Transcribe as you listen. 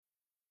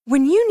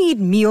When you need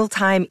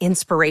mealtime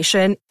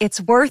inspiration,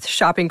 it's worth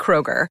shopping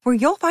Kroger, where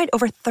you'll find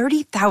over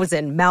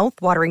 30,000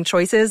 mouth-watering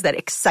choices that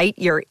excite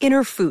your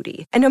inner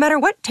foodie. And no matter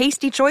what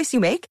tasty choice you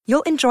make,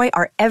 you'll enjoy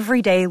our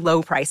everyday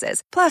low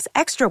prices, plus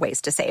extra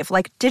ways to save,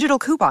 like digital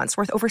coupons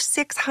worth over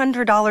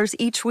 $600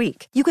 each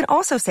week. You can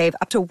also save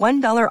up to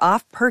 $1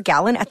 off per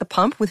gallon at the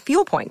pump with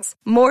fuel points.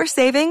 More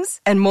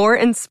savings and more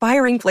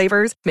inspiring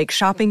flavors make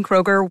shopping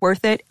Kroger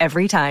worth it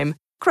every time.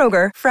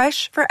 Kroger,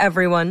 fresh for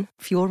everyone.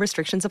 Fuel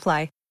restrictions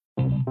apply.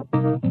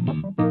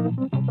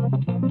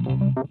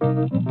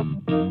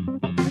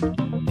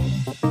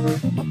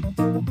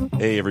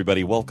 Hey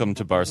everybody, welcome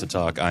to Barca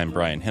Talk. I'm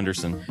Brian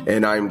Henderson.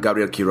 And I'm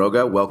Gabriel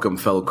Quiroga. Welcome,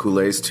 fellow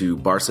Culés, to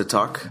Barca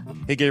Talk.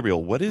 Hey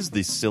Gabriel, what is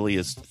the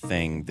silliest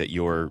thing that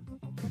your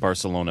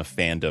Barcelona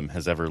fandom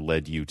has ever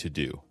led you to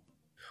do?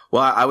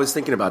 Well, I was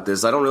thinking about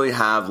this. I don't really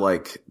have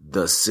like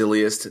the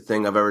silliest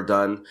thing I've ever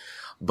done,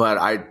 but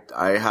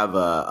I have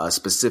a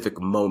specific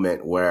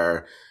moment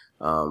where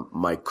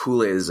my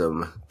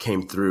Culéism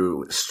came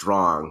through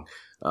strong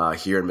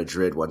here in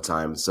Madrid one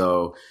time.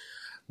 So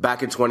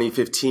back in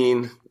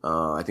 2015,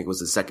 I think it was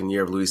the second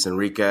year of Luis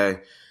Enrique,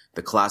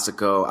 the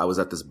Clásico, I was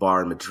at this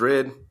bar in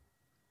Madrid,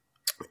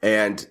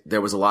 and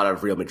there was a lot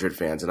of Real Madrid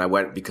fans. And I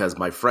went because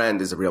my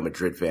friend is a Real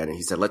Madrid fan, and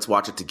he said, let's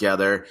watch it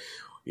together.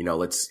 You know,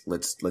 let's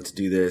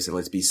do this and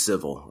let's be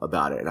civil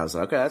about it. And I was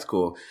like, okay, that's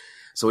cool.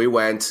 So we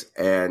went,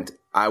 and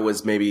I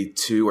was maybe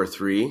 2 or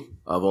 3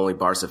 of only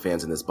Barca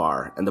fans in this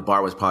bar. And the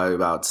bar was probably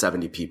about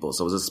 70 people.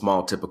 So it was a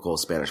small, typical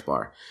Spanish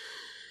bar.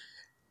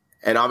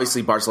 And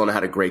obviously Barcelona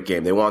had a great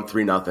game. They won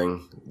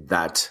 3-0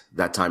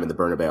 that time in the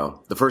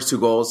Bernabeu. The first 2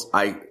 goals,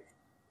 I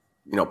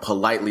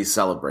politely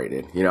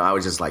celebrated. I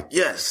was just like,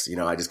 yes,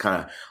 I just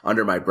kind of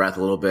under my breath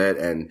a little bit.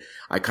 And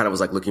I kind of was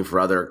like looking for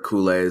other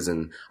Culés,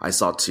 and I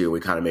saw 2. We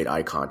kind of made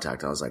eye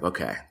contact. I was like,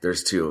 okay,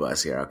 there's 2 of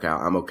us here. Okay,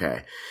 I'm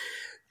okay.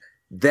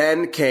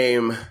 Then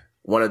came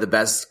one of the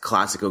best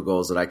Clásico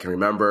goals that I can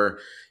remember.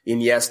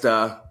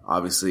 Iniesta,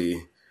 obviously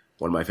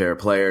one of my favorite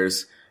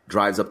players,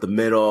 drives up the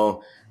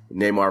middle.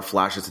 Neymar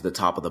flashes to the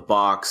top of the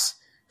box,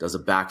 does a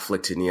back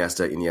flick to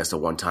Iniesta. Iniesta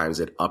one-times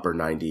it, upper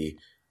 90.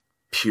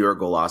 Pure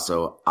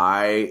golazo.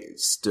 I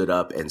stood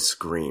up and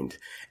screamed.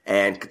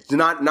 And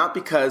not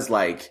because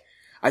I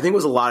think it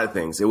was a lot of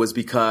things. It was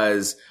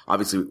because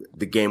obviously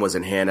the game was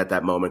in hand at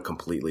that moment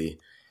completely.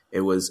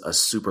 It was a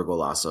super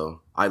golazo.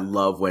 I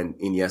love when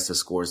Iniesta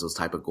scores those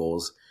type of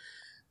goals.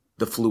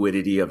 The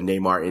fluidity of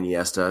Neymar,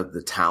 Iniesta,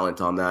 the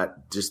talent on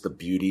that, just the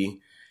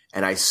beauty.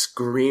 And I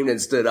screamed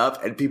and stood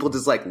up, and people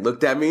just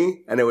looked at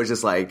me, and it was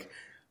just like,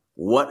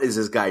 what is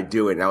this guy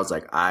doing? And I was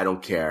like, I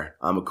don't care.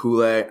 I'm a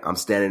Culé. I'm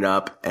standing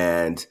up,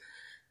 and,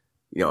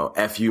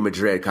 F you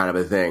Madrid kind of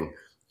a thing.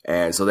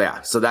 And so,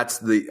 yeah, so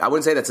I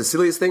wouldn't say that's the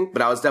silliest thing,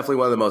 but I was definitely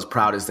one of the most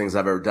proudest things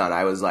I've ever done.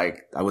 I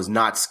was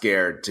not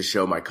scared to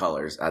show my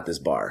colors at this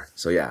bar.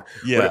 So, yeah.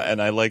 Yeah.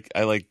 And I like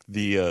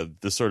the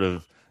sort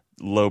of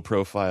low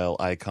profile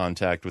eye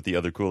contact with the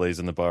other Culés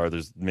in the bar.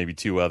 There's maybe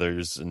 2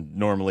 others. And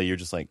normally you're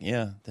just like,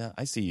 yeah,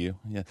 I see you.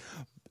 Yeah.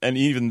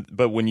 And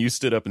but when you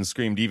stood up and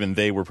screamed, even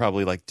they were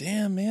probably like,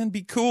 damn, man,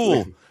 be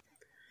cool.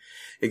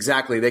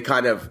 Exactly. They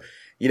kind of,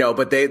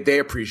 but they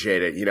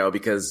appreciate it,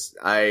 because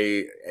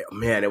I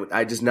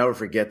just never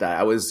forget that.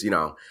 I was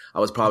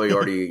probably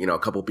already, a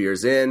couple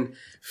beers in,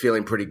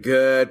 feeling pretty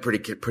good,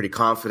 pretty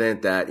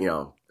confident that,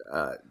 no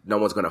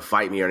one's going to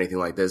fight me or anything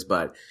like this.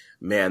 But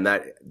man,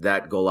 that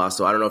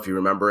golazo, I don't know if you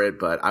remember it,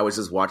 but I was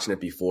just watching it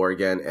before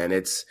again, and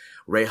it's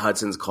Ray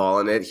Hudson's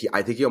calling it.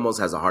 I think he almost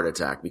has a heart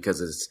attack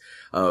because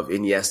of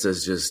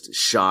Iniesta's just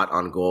shot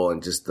on goal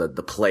and just the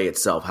play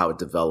itself, how it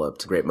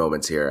developed. Great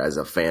moments here as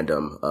a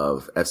fandom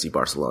of FC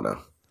Barcelona.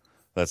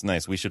 That's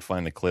nice. We should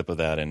find the clip of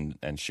that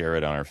and share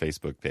it on our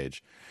Facebook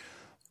page.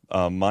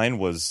 Mine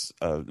was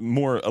a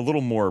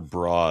little more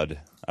broad.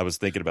 I was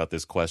thinking about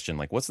this question,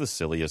 like, what's the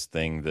silliest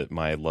thing that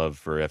my love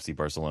for FC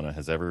Barcelona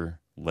has ever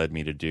led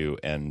me to do?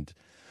 And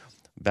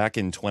back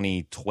in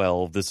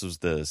 2012, this was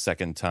the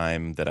second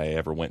time that I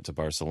ever went to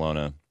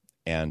Barcelona.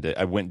 And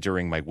I went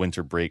during my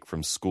winter break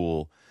from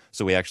school.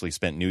 So we actually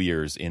spent New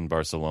Year's in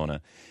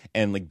Barcelona.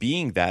 And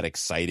being that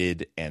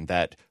excited and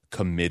that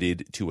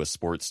committed to a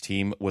sports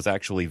team was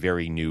actually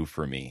very new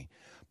for me.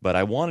 But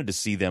I wanted to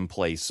see them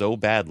play so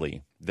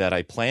badly that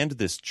I planned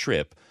this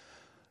trip,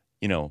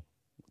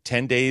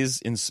 10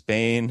 days in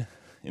Spain,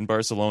 in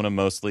Barcelona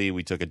mostly.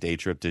 We took a day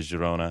trip to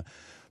Girona.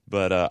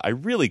 But I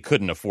really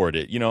couldn't afford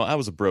it. I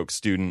was a broke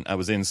student. I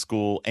was in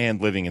school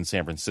and living in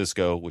San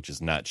Francisco, which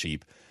is not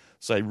cheap.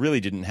 So I really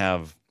didn't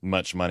have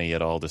much money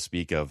at all to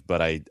speak of.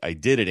 But I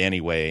did it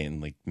anyway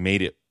and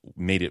made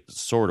it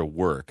sort of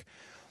work.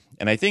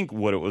 And I think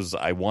what it was,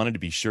 I wanted to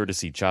be sure to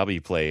see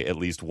Xavi play at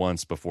least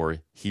once before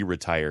he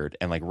retired.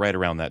 And right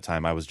around that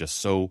time, I was just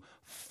so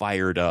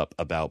fired up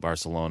about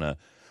Barcelona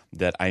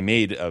that I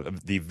made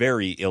the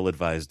very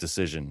ill-advised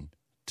decision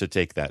to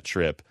take that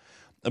trip.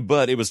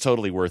 But it was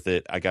totally worth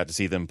it. I got to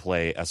see them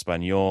play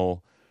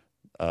Espanyol.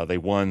 They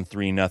won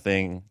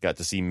 3-0. Got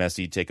to see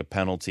Messi take a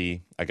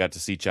penalty. I got to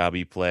see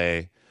Xavi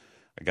play.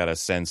 I got a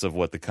sense of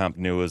what the Camp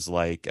Nou was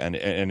like, and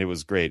it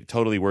was great.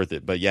 Totally worth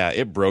it. But yeah,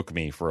 it broke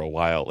me for a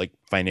while, like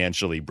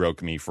financially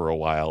broke me for a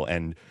while.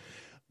 And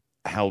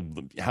how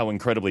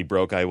incredibly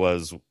broke I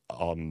was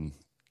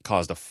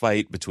caused a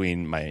fight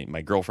between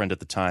my girlfriend at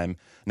the time,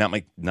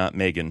 not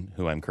Megan,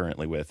 who I'm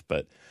currently with,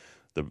 but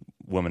the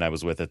woman I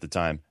was with at the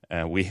time.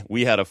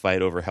 We had a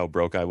fight over how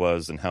broke I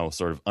was and how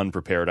sort of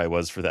unprepared I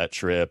was for that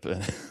trip.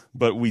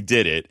 But we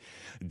did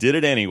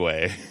it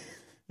anyway,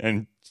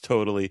 and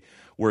totally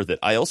worth it.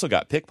 I also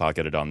got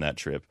pickpocketed on that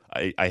trip.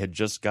 I had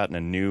just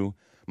gotten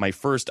my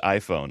first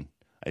iPhone.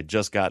 I'd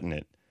just gotten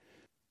it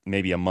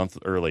maybe a month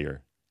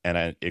earlier,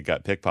 and it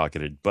got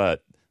pickpocketed.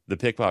 But the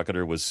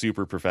pickpocketer was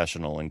super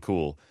professional and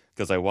cool,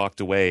 because I walked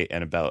away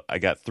and I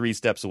got 3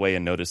 steps away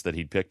and noticed that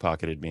he'd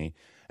pickpocketed me.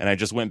 And I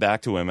just went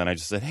back to him and I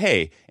just said,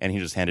 "Hey," and he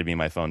just handed me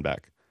my phone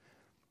back.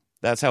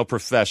 That's how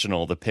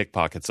professional the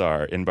pickpockets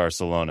are in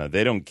Barcelona.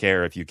 They don't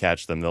care if you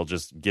catch them. They'll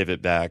just give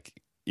it back.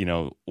 You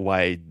know,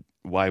 why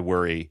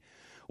worry?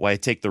 Why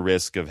take the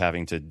risk of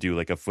having to do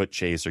like a foot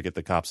chase or get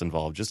the cops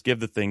involved? Just give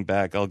the thing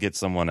back. I'll get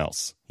someone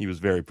else. He was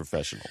very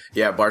professional.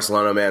 Yeah,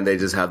 Barcelona, man, they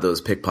just have those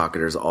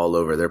pickpocketers all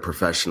over. They're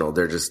professional.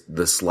 They're just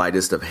the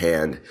slightest of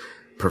hand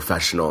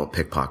professional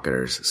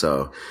pickpocketers.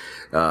 So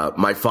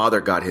my father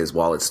got his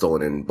wallet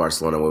stolen in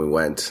Barcelona when we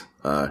went.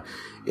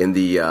 In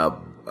the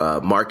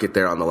market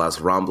there on the Las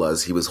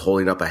Ramblas, he was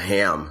holding up a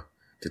ham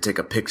to take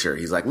a picture.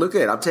 He's like, "Look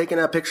I'm taking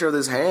a picture of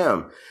this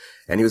ham."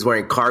 And he was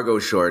wearing cargo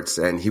shorts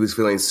and he was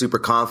feeling super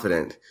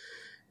confident.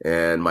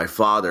 And my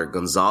father,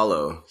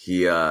 Gonzalo,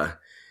 he got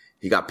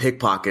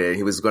pickpocketed.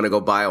 He was going to go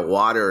buy a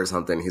water or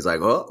something. He's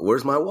like, "Oh,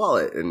 where's my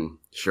wallet?" And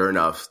sure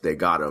enough, they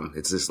got him.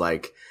 It's just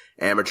like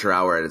amateur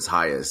hour at its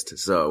highest.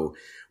 So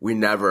we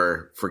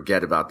never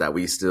forget about that.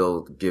 We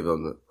still give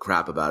him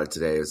crap about it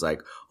today. It's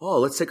like, "Oh,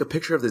 let's take a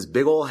picture of this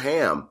big old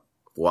ham."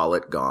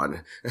 Wallet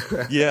gone.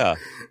 Yeah.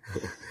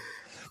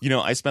 You know,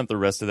 I spent the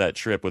rest of that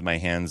trip with my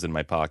hands in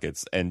my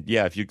pockets. And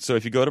yeah, if you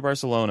go to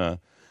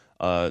Barcelona,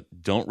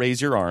 don't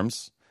raise your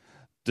arms.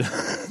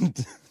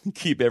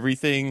 Keep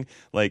everything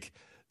like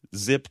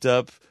zipped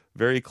up,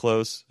 very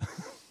close.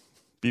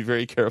 Be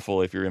very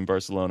careful if you're in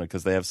Barcelona,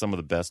 because they have some of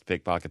the best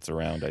pickpockets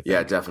around, I think.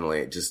 Yeah,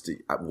 definitely. Just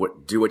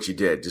do what you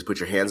did. Just put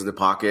your hands in the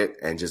pocket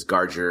and just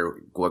guard your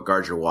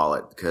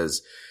wallet,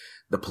 because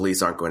the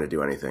police aren't going to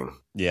do anything.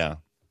 Yeah.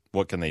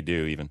 What can they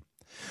do even?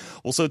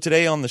 Well, so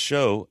today on the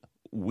show,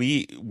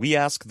 we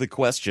ask the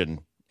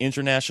question,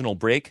 international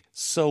break,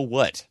 so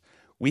what?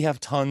 We have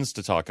tons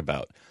to talk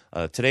about.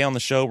 Today on the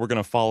show, we're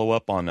going to follow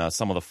up on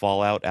some of the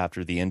fallout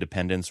after the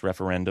independence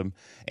referendum,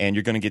 and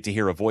you're going to get to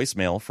hear a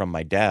voicemail from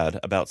my dad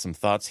about some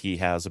thoughts he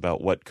has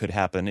about what could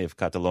happen if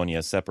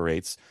Catalonia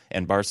separates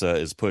and Barça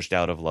is pushed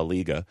out of La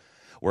Liga.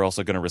 We're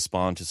also going to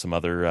respond to some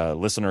other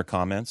listener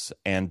comments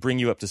and bring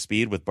you up to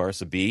speed with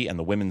Barça B and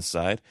the women's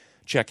side,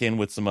 check in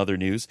with some other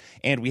news,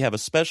 and we have a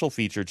special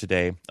feature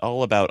today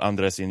all about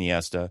Andres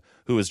Iniesta,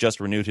 who has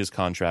just renewed his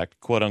contract,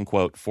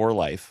 quote-unquote, for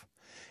life.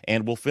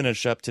 And we'll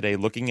finish up today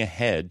looking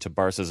ahead to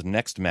Barca's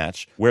next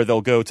match, where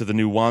they'll go to the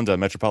new Wanda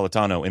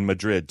Metropolitano in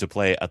Madrid to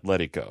play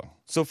Atletico.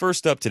 So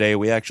first up today,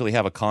 we actually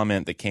have a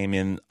comment that came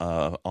in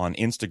on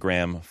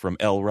Instagram from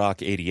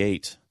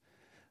LRock88.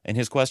 And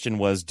his question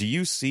was, do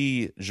you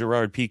see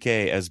Gerard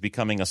Piqué as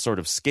becoming a sort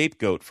of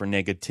scapegoat for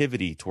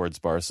negativity towards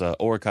Barca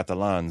or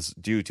Catalans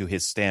due to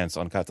his stance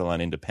on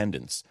Catalan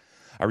independence?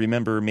 I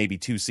remember maybe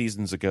 2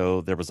 seasons ago,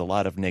 there was a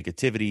lot of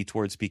negativity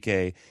towards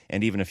Piqué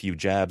and even a few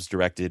jabs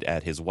directed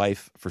at his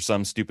wife for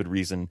some stupid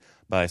reason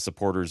by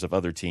supporters of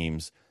other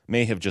teams,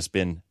 may have just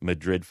been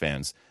Madrid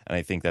fans. And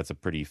I think that's a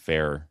pretty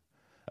fair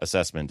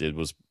assessment. It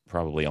was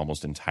probably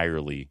almost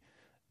entirely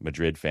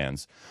Madrid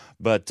fans.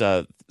 But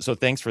so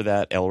thanks for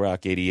that,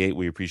 LRock88.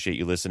 We appreciate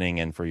you listening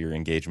and for your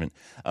engagement.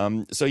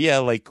 So yeah,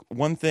 like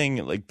one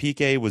thing, like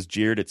Piqué was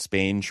jeered at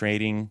Spain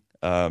trading.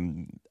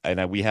 And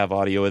we have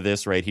audio of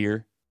this right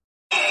here.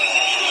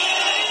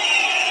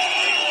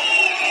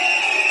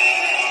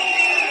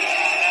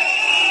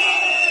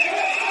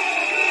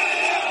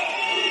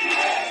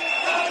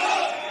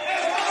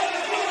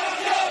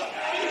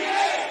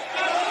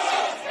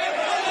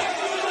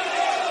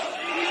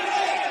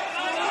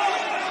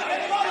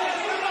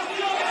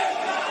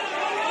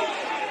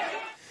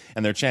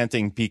 And they're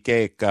chanting,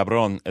 "Piqué,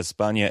 cabrón,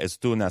 España es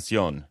tu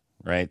nación,"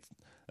 right?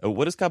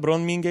 What does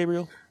cabrón mean,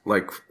 Gabriel?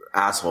 Like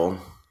asshole.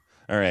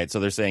 All right, so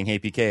they're saying, "Hey,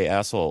 Piqué,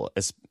 asshole,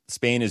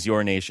 Spain is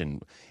your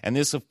nation." And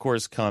this, of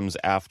course, comes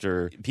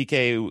after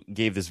Piqué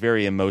gave this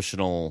very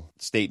emotional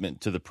statement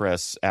to the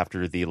press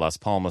after the Las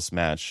Palmas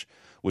match,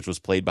 which was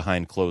played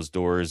behind closed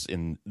doors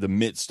in the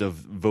midst of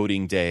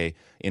voting day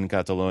in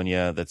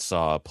Catalonia that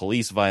saw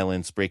police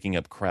violence, breaking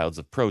up crowds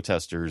of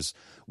protesters,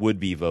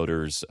 would-be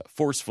voters,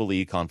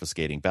 forcefully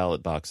confiscating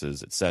ballot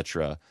boxes,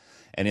 etc.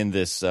 And in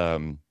this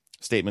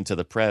statement to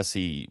the press,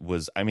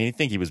 I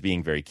think he was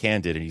being very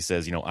candid, and he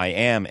says, "I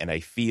am and I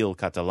feel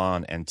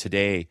Catalan, and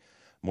today,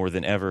 more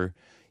than ever,"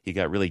 he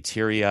got really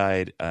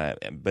teary-eyed,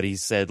 but he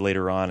said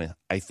later on,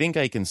 "I think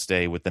I can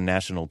stay with the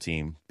national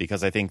team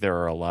because I think there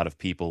are a lot of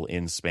people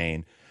in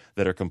Spain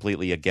that are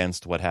completely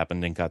against what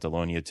happened in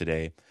Catalonia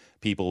today,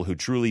 people who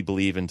truly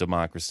believe in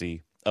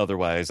democracy.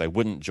 Otherwise, I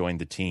wouldn't join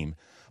the team.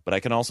 But I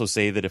can also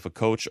say that if a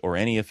coach or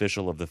any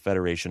official of the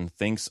federation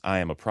thinks I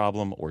am a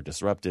problem or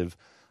disruptive,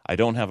 I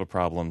don't have a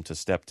problem to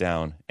step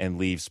down and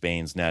leave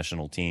Spain's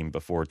national team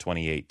before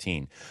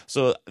 2018.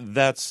 So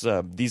that's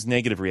these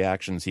negative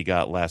reactions he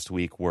got last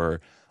week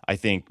were, I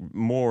think,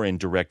 more in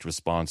direct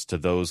response to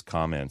those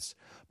comments.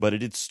 But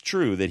it's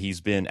true that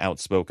he's been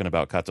outspoken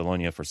about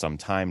Catalonia for some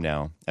time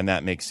now, and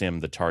that makes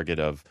him the target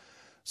of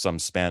some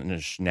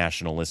Spanish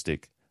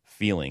nationalistic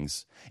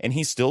feelings. And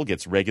he still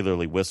gets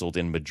regularly whistled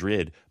in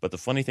Madrid. But the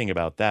funny thing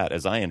about that,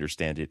 as I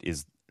understand it,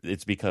 is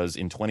it's because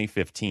in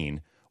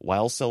 2015,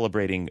 while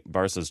celebrating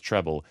Barca's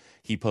treble,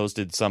 he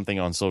posted something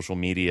on social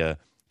media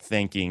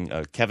thanking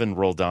Kevin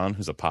Roldan,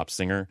 who's a pop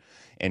singer,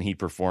 and he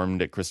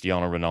performed at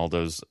Cristiano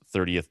Ronaldo's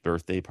 30th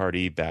birthday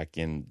party back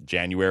in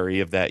January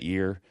of that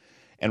year.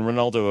 And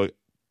Ronaldo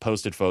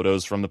posted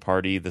photos from the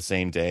party the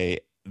same day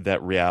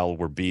that Real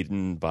were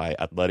beaten by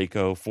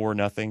Atletico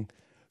 4-0.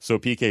 So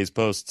Piqué's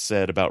post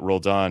said about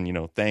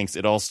Roldan, thanks,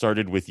 it all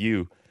started with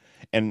you.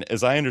 And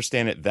as I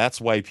understand it, that's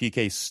why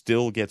Piqué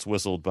still gets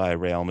whistled by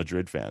Real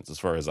Madrid fans, as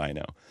far as I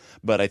know.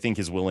 But I think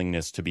his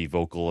willingness to be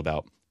vocal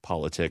about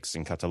politics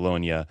in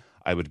Catalonia,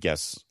 I would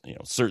guess,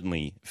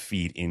 certainly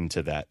feed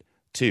into that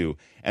too.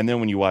 And then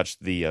when you watch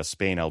the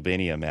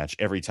Spain-Albania match,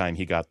 every time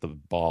he got the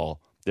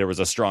ball, there was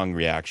a strong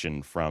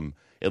reaction from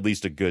at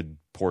least a good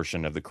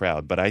portion of the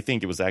crowd. But I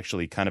think it was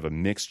actually kind of a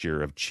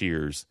mixture of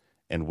cheers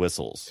and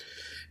whistles.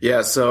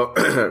 Yeah, so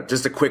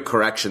just a quick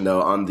correction,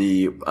 though, on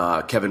the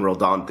Kevin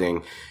Roldan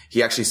thing.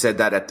 He actually said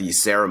that at the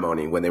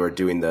ceremony when they were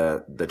doing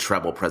the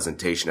treble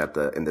presentation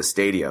in the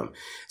stadium.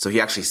 So he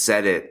actually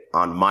said it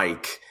on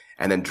mic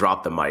and then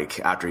dropped the mic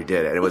after he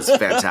did it. It was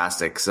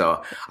fantastic.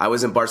 So I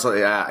was in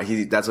Barcelona.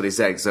 That's what he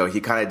said. So he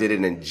kind of did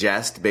it in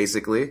jest,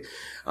 basically,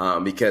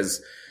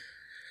 because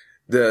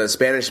the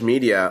Spanish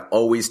media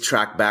always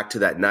track back to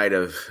that night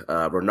of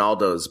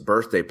Ronaldo's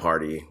birthday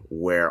party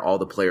where all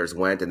the players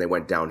went and they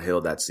went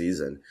downhill that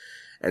season.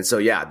 And so,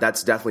 yeah,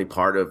 that's definitely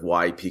part of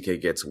why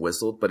Piqué gets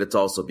whistled, but it's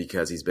also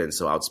because he's been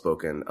so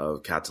outspoken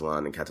of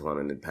Catalan and Catalan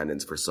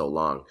independence for so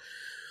long.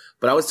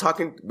 But I was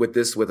talking with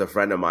a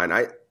friend of mine.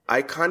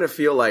 I kind of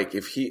feel like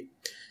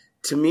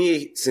to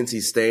me, since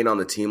he's staying on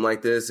the team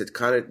like this, it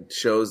kind of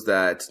shows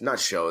that,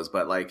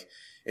 but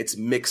it's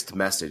mixed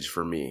message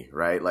for me,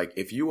 right? Like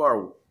if you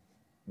are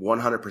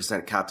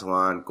 100%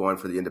 Catalan going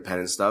for the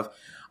independent stuff,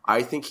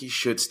 I think he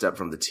should step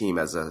from the team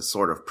as a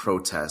sort of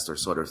protest or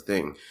sort of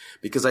thing,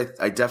 because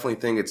I definitely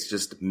think it's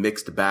just a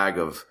mixed bag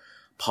of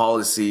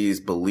policies,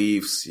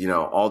 beliefs,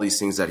 all these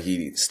things that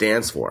he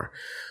stands for.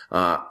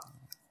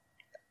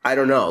 I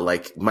don't know.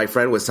 Like my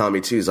friend was telling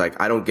me too, he's like,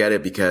 I don't get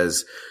it,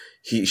 because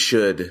he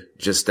should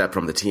just step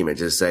from the team and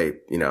just say,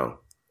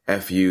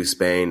 F you,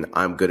 Spain,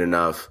 I'm good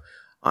enough.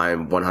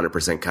 I'm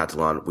 100%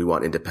 Catalan. We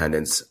want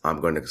independence.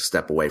 I'm going to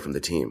step away from the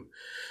team.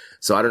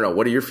 So I don't know.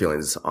 What are your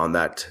feelings on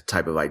that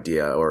type of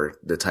idea or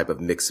the type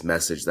of mixed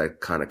message that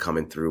kind of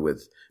coming through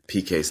with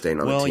Piqué staying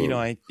on the team?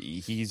 Well,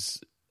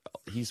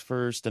 he's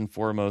first and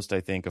foremost, I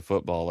think, a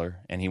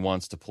footballer, and he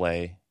wants to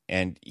play,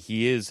 and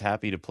he is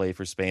happy to play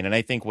for Spain. And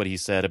I think what he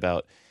said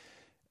about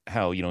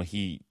how,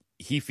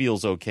 he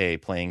feels okay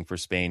playing for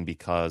Spain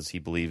because he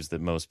believes that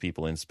most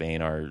people in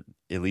Spain are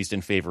at least in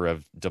favor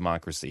of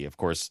democracy. Of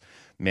course,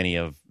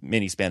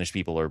 many Spanish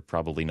people are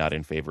probably not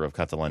in favor of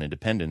Catalan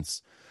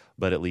independence,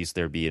 but at least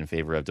they'd be in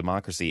favor of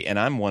democracy. And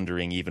I'm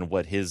wondering even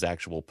what his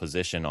actual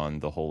position on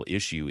the whole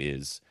issue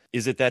is.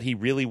 Is it that he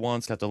really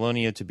wants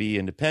Catalonia to be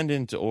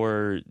independent,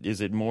 or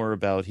is it more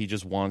about he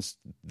just wants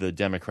the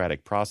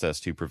democratic process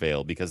to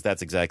prevail? Because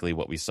that's exactly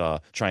what we saw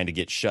trying to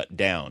get shut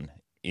down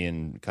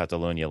in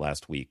Catalonia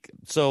last week.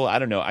 So I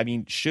don't know. I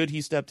mean, should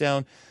he step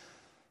down?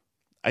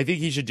 I think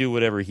he should do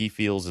whatever he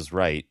feels is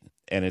right.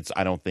 And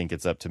I don't think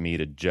it's up to me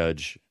to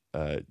judge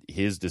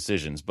his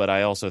decisions. But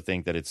I also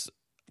think that it's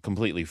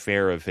completely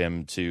fair of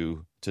him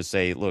to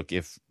say, look,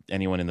 if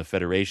anyone in the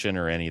federation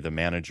or any of the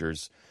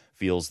managers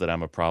feels that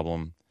I'm a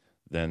problem,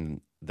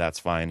 then that's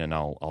fine, and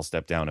I'll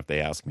step down if they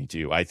ask me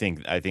to. I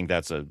think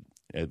that's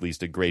at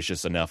least a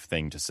gracious enough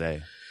thing to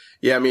say.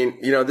 Yeah, I mean,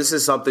 this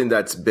is something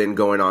that's been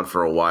going on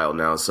for a while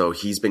now, so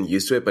he's been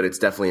used to it, but it's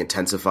definitely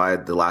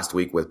intensified the last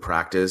week with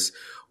practice,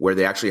 where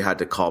they actually had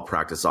to call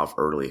practice off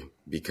early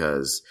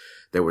because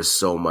there was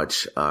so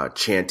much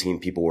chanting.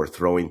 People were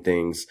throwing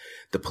things.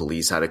 The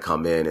police had to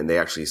come in, and they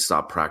actually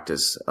stopped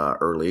practice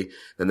early.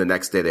 Then the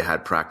next day they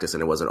had practice,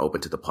 and it wasn't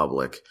open to the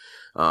public.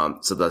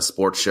 So the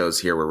sports shows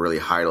here were really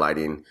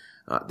highlighting.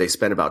 They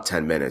spent about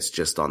 10 minutes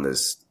just on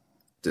this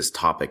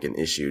topic and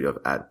issue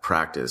at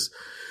practice.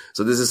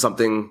 So this is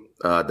something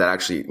that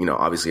actually,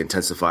 obviously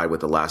intensified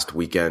with the last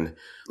weekend.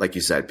 Like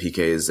you said, Piqué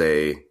is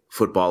a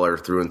footballer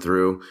through and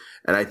through.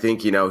 And I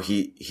think,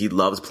 he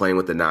loves playing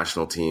with the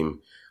national team.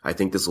 I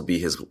think this will be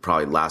his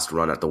probably last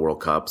run at the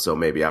World Cup. So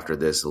maybe after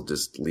this, he'll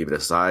just leave it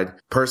aside.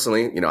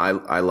 Personally,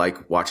 I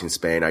like watching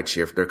Spain. I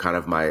cheer for, they're kind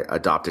of my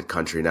adopted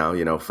country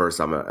now. First,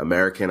 I'm an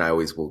American. I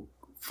always will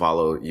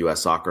follow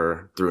U.S.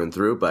 soccer through and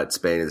through, but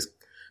Spain is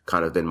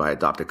kind of been my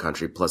adopted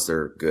country. Plus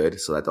they're good.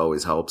 So that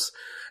always helps.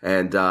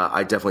 And,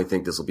 I definitely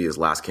think this will be his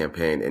last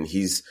campaign. And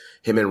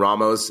him and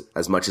Ramos,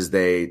 as much as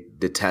they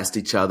detest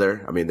each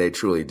other, I mean, they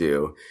truly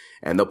do.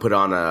 And they'll put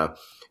on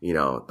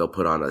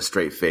a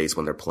straight face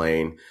when they're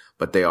playing,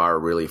 but they are a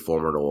really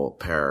formidable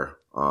pair,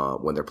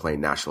 when they're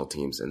playing national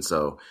teams. And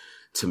so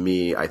to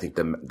me, I think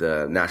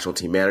the national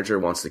team manager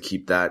wants to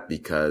keep that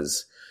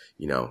because,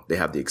 they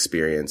have the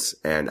experience.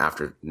 And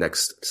after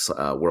next,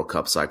 World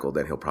Cup cycle,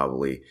 then he'll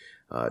probably,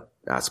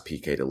 ask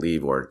PK to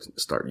leave or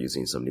start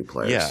using some new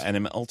players. Yeah,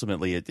 and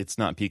ultimately it's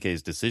not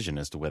PK's decision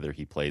as to whether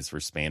he plays for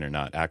Spain or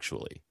not,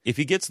 actually. If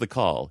he gets the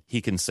call, he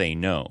can say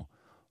no,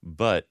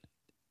 but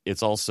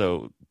it's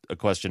also a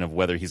question of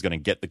whether he's going to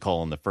get the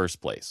call in the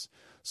first place.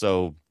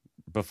 So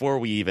before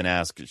we even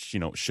ask,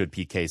 should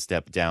PK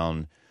step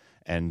down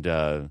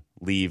and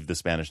leave the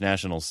Spanish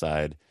national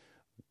side,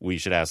 we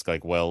should ask,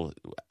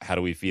 how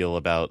do we feel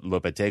about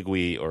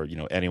Lopetegui or,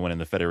 anyone in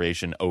the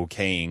federation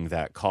okaying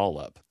that call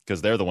up?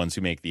 Because they're the ones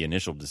who make the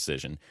initial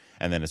decision,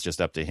 and then it's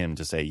just up to him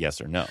to say yes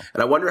or no.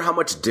 And I wonder how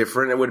much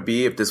different it would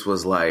be if this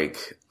was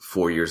like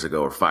 4 years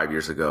ago or 5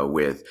 years ago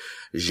with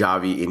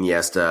Xavi,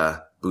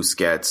 Iniesta,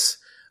 Busquets,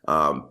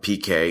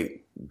 PK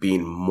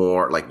being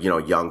more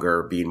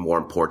younger, being more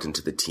important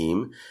to the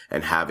team,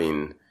 and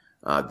having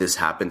this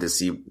happen to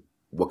see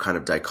what kind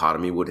of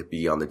dichotomy would it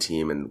be on the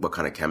team and what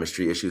kind of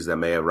chemistry issues that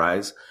may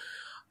arise.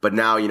 But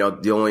now,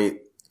 the only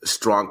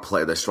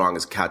the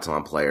strongest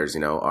Catalan players,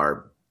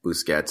 are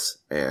Busquets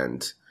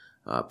and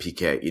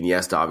PK.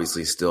 Iniesta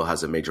obviously still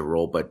has a major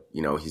role, but,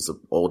 he's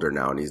older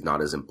now and he's not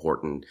as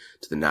important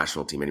to the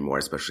national team anymore,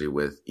 especially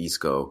with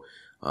Isco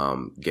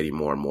getting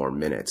more and more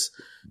minutes.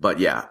 But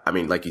yeah, I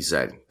mean, like you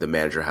said, the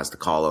manager has to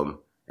call him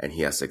and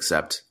he has to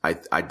accept.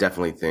 I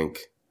definitely think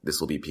this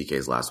will be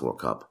PK's last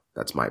World Cup.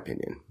 That's my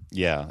opinion.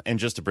 Yeah, and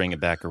just to bring it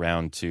back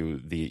around to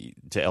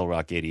El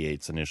Rock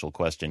 88's initial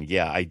question,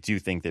 yeah, I do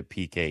think that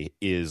PK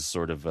is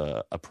sort of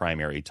a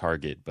primary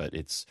target, but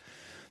it's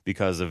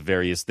because of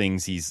various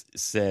things he's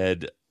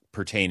said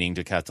pertaining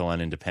to Catalan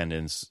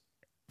independence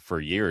for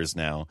years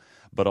now,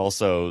 but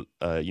also,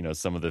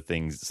 some of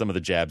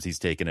the jabs he's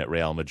taken at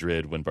Real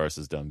Madrid when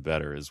Barca's done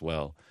better as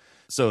well.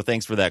 So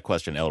thanks for that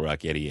question, El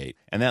Rock 88.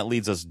 And that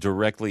leads us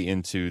directly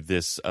into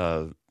this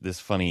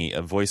funny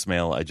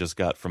voicemail I just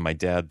got from my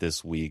dad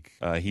this week.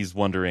 He's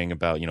wondering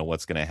about,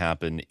 what's going to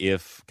happen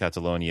if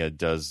Catalonia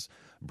does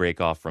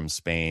break off from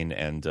Spain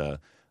and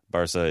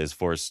Barca is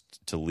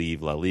forced to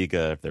leave La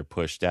Liga if they're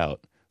pushed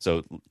out.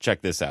 So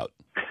check this out.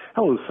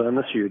 Hello, son.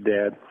 This is your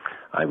dad.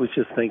 I was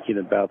just thinking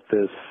about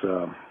this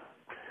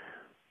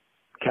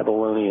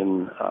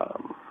Catalonian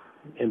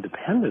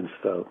independence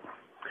vote.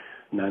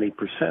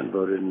 90%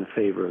 voted in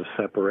favor of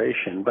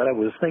separation. But I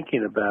was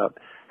thinking about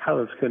how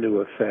it's going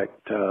to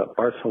affect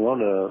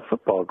Barcelona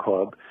Football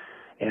Club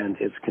and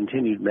its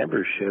continued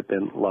membership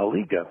in La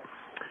Liga.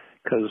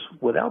 Because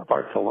without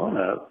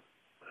Barcelona,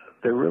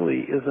 there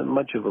really isn't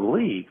much of a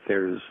league.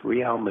 There's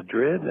Real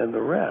Madrid and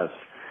the rest.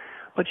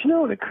 But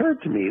it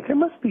occurred to me, there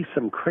must be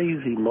some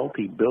crazy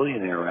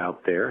multi-billionaire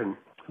out there, and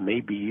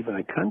maybe even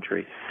a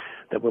country,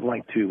 that would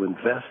like to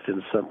invest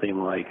in something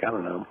like, I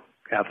don't know,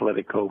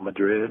 Atletico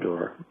Madrid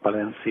or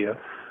Valencia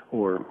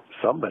or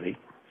somebody,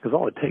 because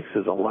all it takes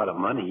is a lot of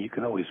money. You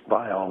can always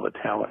buy all the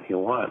talent you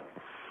want.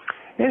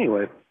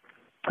 Anyway,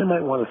 I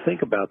might want to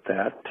think about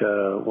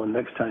that when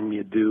next time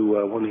you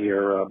do one of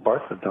your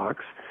Barca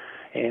talks,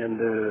 and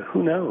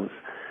who knows,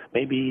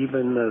 maybe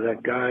even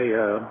that guy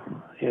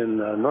in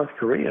North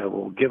Korea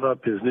will give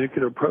up his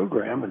nuclear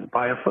program and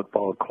buy a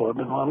football club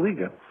in La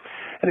Liga.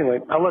 Anyway,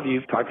 I love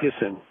you. Talk to you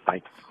soon.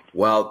 Bye.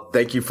 Well,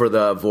 thank you for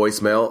the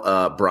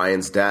voicemail,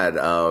 Brian's dad.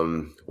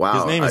 Wow.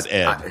 His name is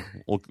Ed.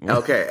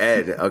 Okay,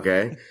 Ed.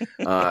 Okay.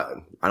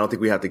 I don't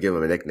think we have to give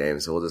him a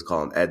nickname, so we'll just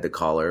call him Ed the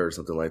Caller or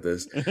something like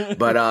this.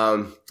 But,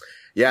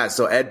 yeah,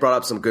 so Ed brought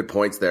up some good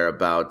points there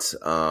about,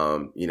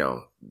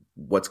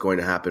 what's going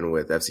to happen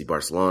with FC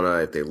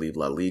Barcelona if they leave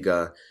La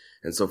Liga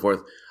and so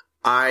forth.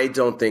 I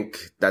don't think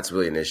that's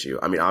really an issue.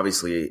 I mean,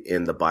 obviously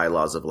in the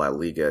bylaws of La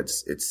Liga,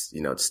 it's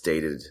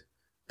stated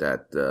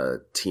that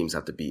the teams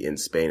have to be in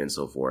Spain and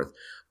so forth.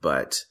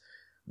 But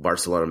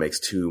Barcelona makes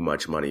too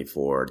much money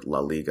for La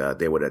Liga.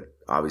 They would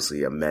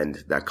obviously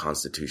amend that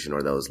constitution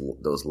or those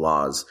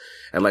laws.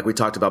 And like we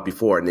talked about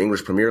before, in the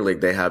English Premier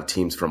League, they have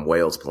teams from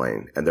Wales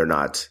playing, and they're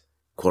not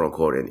quote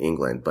unquote in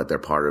England, but they're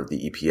part of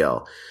the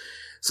EPL.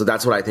 So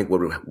that's what I think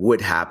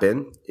would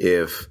happen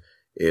if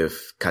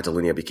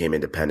Catalonia became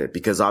independent,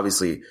 because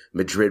obviously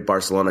Madrid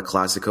Barcelona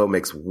Clásico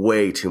makes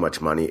way too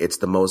much money. It's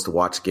the most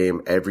watched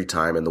game every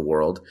time in the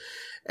world.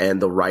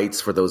 And the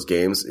rights for those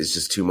games is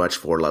just too much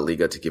for La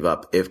Liga to give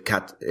up.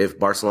 If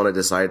Barcelona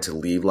decided to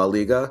leave La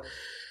Liga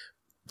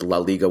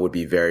would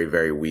be very,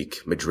 very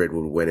weak. Madrid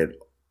would win it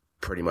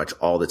pretty much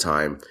all the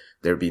time.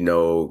 There'd be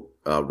no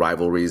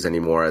rivalries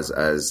anymore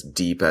as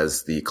deep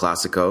as the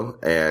Clásico,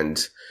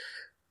 and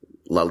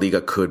La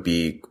Liga could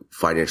be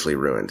financially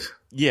ruined.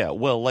 Yeah,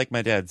 well, like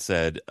my dad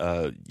said,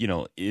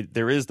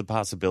 there is the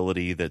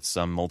possibility that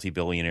some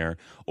multi-billionaire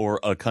or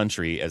a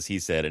country, as he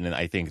said, and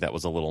I think that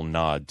was a little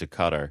nod to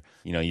Qatar.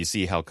 You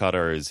see how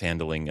Qatar is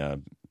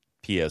handling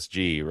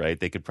PSG, right?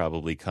 They could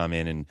probably come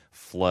in and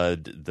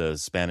flood the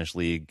Spanish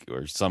league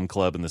or some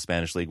club in the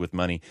Spanish league with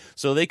money.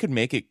 So they could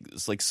make it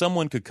like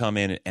someone could come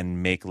in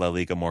and make La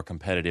Liga more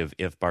competitive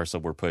if Barca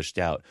were pushed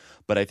out.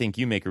 But I think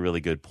you make a really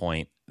good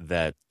point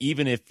that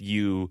even if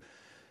you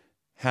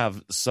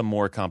have some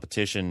more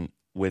competition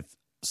with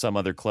some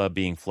other club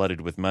being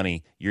flooded with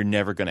money, you're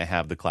never going to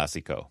have the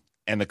Clásico.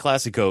 And the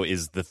Clásico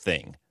is the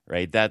thing,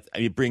 right? That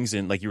it brings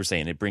in, like you were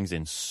saying, it brings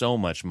in so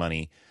much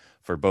money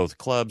for both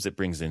clubs. It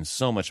brings in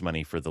so much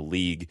money for the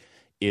league.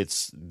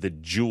 It's the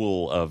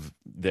jewel of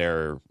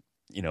their,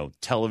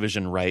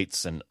 television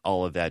rights and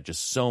all of that.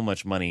 Just so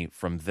much money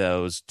from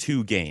those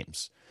two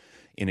games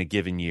in a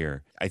given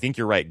year. I think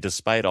you're right.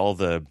 Despite all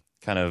the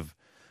kind of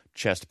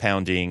chest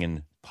pounding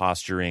and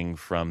posturing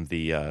from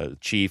the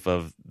chief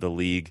of the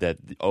league that,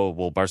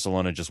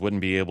 Barcelona just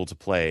wouldn't be able to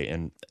play,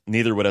 and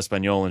neither would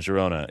Espanyol and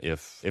Girona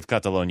if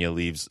Catalonia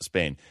leaves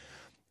Spain.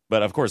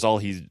 But of course, all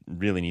he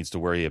really needs to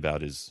worry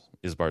about is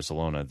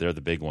Barcelona. They're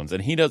the big ones,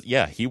 and he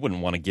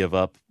wouldn't want to give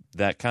up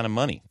that kind of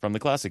money from the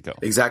Clásico.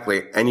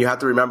 Exactly, and you have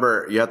to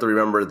remember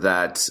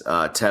that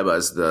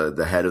Tebas,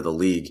 the head of the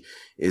league,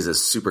 is a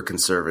super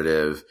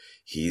conservative.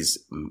 He's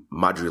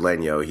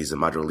Madrileño. He's a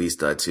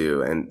Madrilista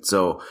too. And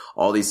so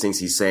all these things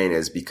he's saying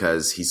is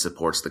because he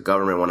supports the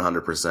government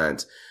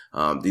 100%.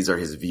 These are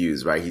his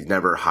views, right? He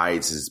never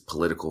hides his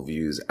political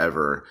views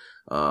ever.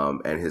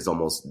 And his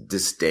almost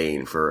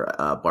disdain for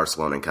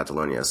Barcelona and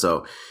Catalonia.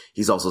 So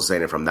he's also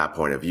saying it from that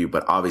point of view,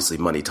 but obviously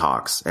money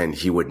talks, and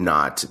he would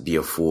not be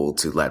a fool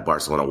to let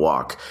Barcelona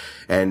walk.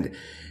 And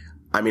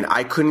I mean,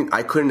 I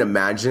couldn't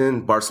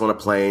imagine Barcelona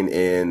playing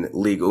in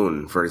Ligue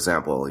 1, for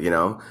example,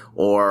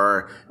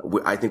 or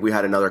I think we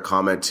had another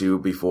comment too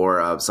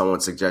before, someone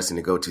suggesting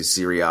to go to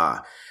Serie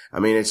A. I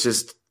mean,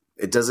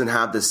 it doesn't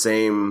have the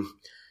same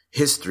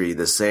history,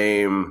 the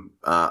same,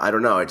 I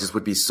don't know. It just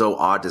would be so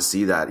odd to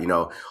see that,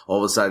 all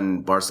of a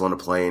sudden Barcelona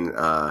playing,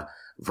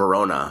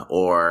 Verona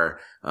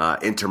or,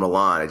 Inter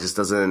Milan. It just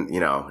doesn't,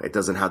 it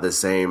doesn't have the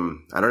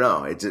same, I don't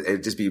know.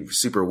 It'd just be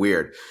super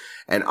weird.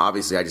 And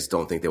obviously, I just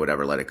don't think they would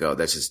ever let it go.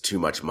 That's just too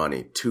much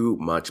money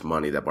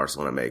that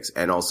Barcelona makes.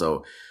 And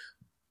also,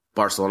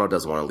 Barcelona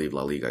doesn't want to leave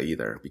La Liga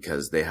either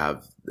because they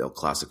have El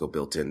Clásico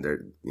built in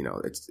there.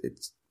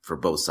 It's for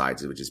both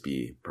sides. It would just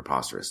be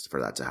preposterous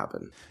for that to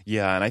happen.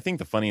 Yeah. And I think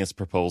the funniest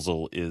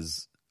proposal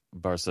is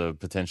Barca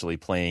potentially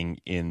playing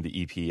in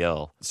the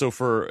EPL. So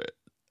for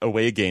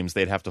away games,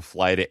 they'd have to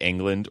fly to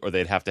England, or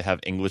they'd have to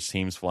have English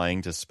teams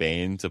flying to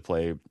Spain to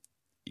play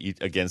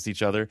against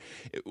each other.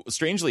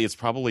 Strangely, it's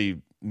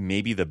probably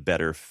maybe the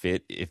better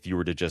fit if you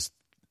were to just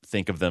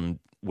think of them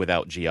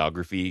without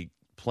geography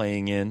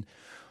playing in.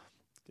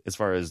 As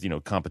far as,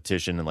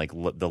 competition and like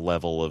the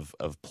level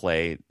of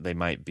play, they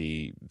might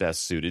be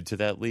best suited to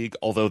that league,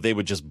 although they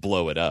would just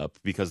blow it up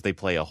because they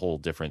play a whole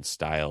different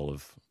style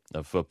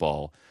of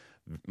football,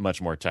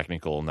 much more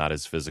technical, not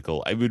as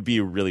physical. It would be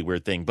a really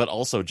weird thing, but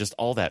also just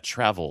all that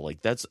travel,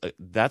 like that's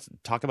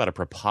talk about a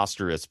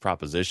preposterous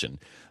proposition.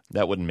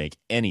 That wouldn't make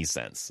any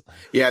sense.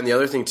 Yeah, and the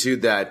other thing too,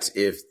 that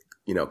if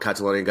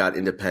Catalonia got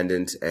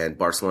independent and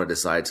Barcelona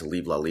decided to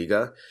leave La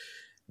Liga,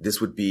 this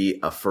would be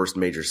a first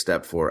major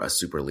step for a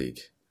super league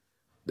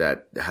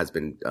that has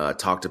been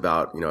talked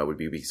about. It would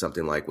be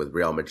something like with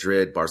Real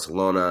Madrid,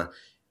 Barcelona,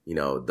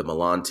 the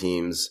Milan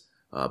teams,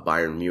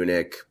 Bayern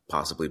Munich,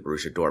 possibly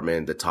Borussia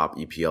Dortmund, the top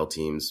EPL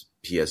teams,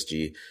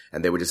 PSG,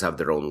 and they would just have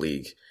their own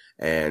league.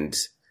 And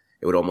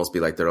it would almost be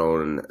like their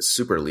own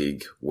super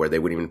league where they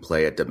wouldn't even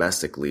play a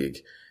domestic league.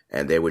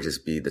 And they would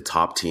just be the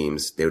top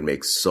teams. They would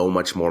make so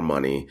much more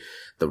money,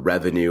 the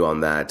revenue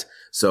on that.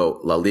 So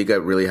La Liga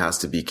really has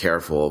to be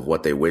careful of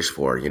what they wish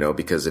for,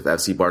 because if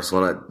FC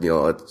Barcelona,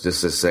 let's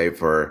just say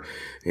for,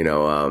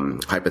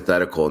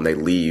 hypothetical, and they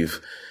leave,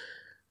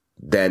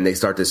 then they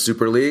start the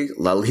Super League.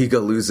 La Liga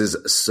loses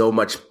so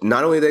much.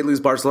 Not only they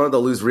lose Barcelona,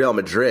 they'll lose Real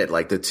Madrid,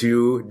 like the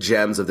two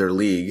gems of their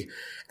league,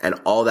 and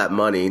all that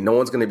money. No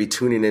one's going to be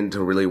tuning in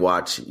to really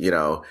watch,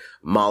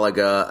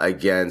 Malaga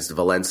against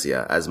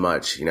Valencia as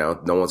much. No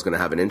one's going to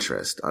have an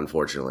interest,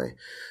 unfortunately.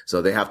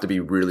 So they have to be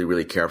really,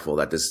 really careful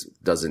that this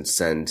doesn't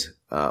send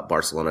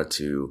Barcelona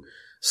to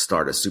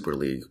start a Super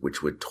League,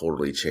 which would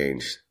totally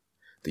change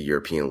the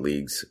European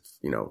leagues,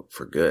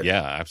 for good.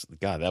 Yeah, absolutely.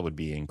 God, that would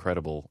be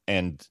incredible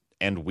and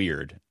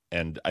weird,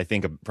 and I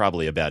think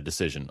probably a bad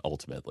decision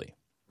ultimately.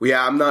 Well,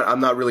 yeah, I'm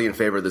not really in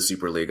favor of the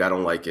Super League. I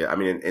don't like it. I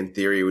mean, in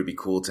theory, it would be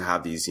cool to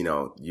have these,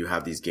 you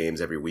have these games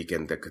every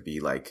weekend that could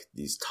be like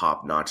these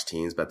top-notch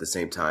teams. But at the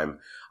same time,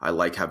 I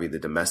like having the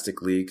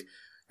domestic league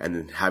and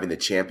then having the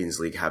Champions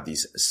League have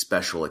these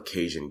special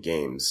occasion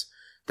games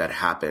that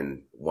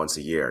happen once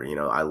a year.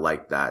 I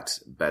like that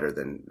better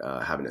than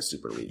having a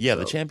Super League. Yeah,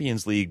 so. The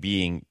Champions League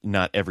being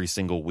not every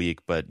single week,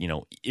 but,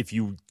 if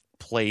you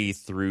play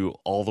through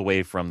all the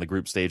way from the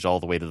group stage all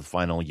the way to the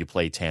final, you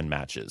play 10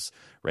 matches,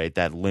 right?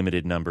 That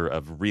limited number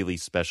of really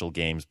special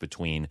games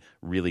between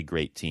really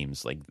great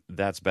teams. Like,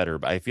 that's better.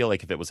 But I feel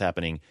like if it was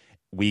happening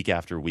week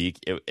after week,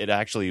 it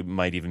actually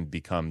might even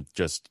become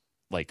just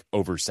like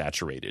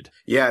oversaturated.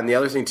 Yeah, and the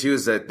other thing too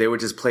is that they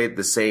would just play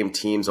the same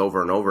teams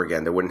over and over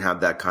again. They wouldn't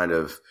have that kind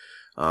of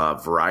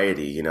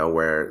variety, you know,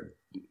 where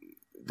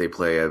they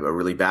play a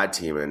really bad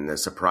team and a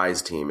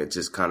surprise team. It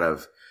just kind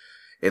of,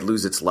 it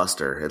loses its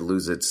luster. It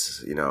loses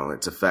its, you know,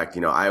 its effect.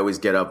 You know, I always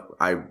get up,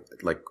 I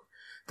like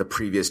the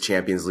previous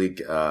Champions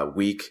League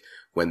week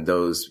when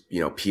those,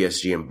 you know,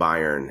 PSG and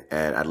Bayern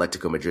and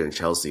Atletico Madrid and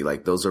Chelsea,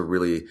 like those are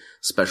really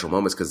special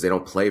moments because they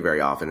don't play very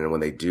often. And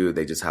when they do,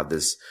 they just have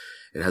this,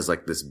 it has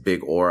like this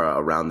big aura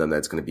around them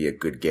that's going to be a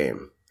good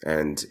game.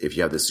 And if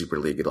you have the Super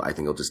League, I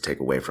think it'll just take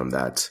away from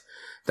that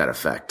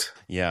effect.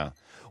 Yeah.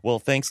 Well,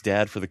 thanks,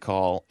 Dad, for the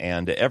call.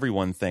 And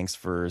everyone, thanks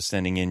for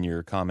sending in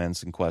your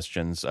comments and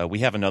questions. We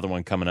have another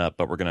one coming up,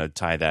 but we're going to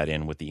tie that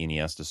in with the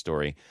Iniesta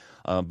story.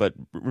 But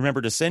remember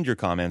to send your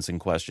comments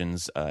and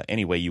questions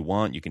any way you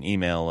want. You can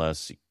email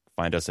us.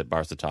 Find us at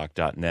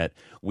barcatalk.net.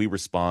 We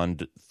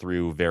respond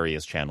through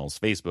various channels,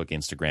 Facebook,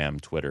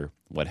 Instagram, Twitter,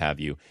 what have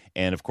you.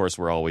 And, of course,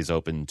 we're always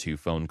open to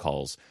phone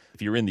calls.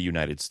 If you're in the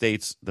United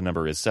States, the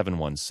number is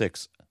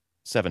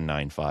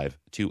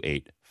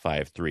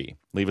 716-795-2853.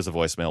 Leave us a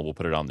voicemail. We'll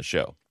put it on the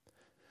show.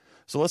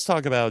 So let's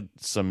talk about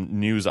some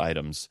news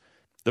items.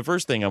 The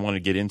first thing I want to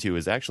get into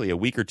is actually a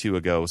week or two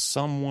ago,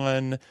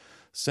 someone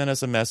sent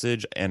us a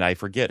message, and I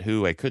forget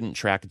who. I couldn't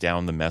track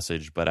down the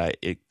message, but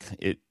it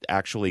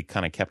actually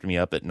kind of kept me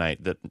up at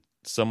night that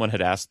someone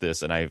had asked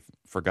this, and I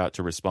forgot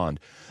to respond.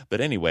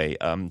 But anyway,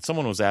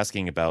 someone was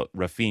asking about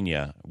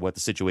Rafinha, what the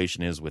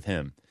situation is with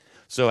him.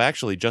 So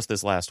actually, just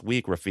this last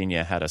week,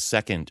 Rafinha had a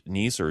second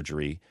knee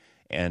surgery.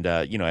 And,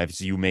 you know, as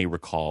you may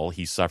recall,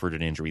 he suffered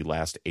an injury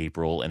last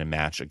April in a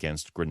match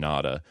against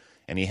Granada.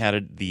 And he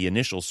had the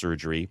initial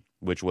surgery,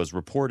 which was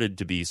reported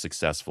to be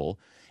successful.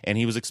 And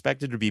he was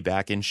expected to be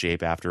back in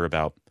shape after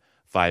about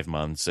 5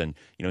 months. And,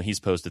 you know,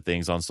 he's posted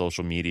things on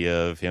social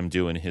media of him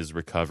doing his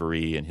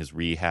recovery and his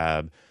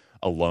rehab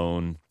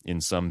alone in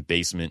some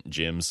basement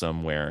gym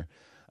somewhere.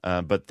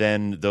 But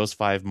then those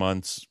 5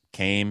 months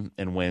came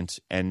and went.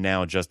 And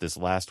now just this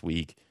last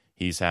week,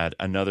 he's had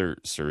another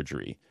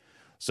surgery.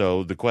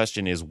 So the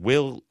question is,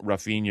 will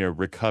Rafinha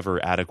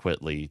recover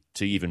adequately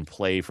to even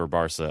play for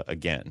Barca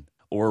again?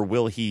 Or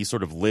will he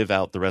sort of live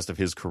out the rest of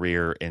his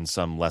career in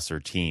some lesser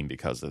team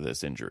because of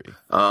this injury?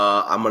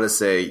 I'm going to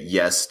say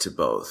yes to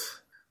both.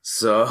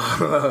 So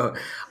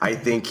I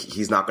think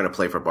he's not going to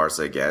play for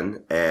Barca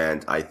again.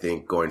 And I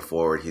think going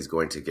forward, he's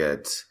going to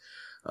get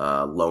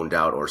loaned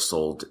out or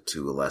sold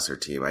to a lesser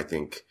team. I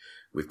think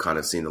we've kind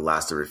of seen the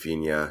last of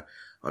Rafinha,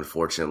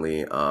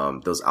 unfortunately.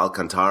 Those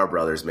Alcantara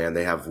brothers, man,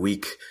 they have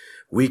weak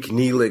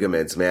knee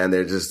ligaments, man.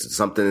 They're just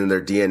something in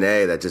their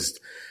DNA that just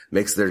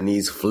makes their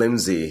knees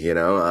flimsy, you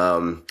know?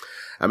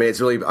 I mean,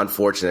 it's really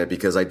unfortunate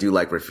because I do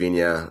like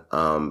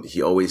Rafinha.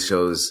 He always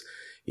shows,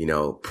 you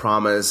know,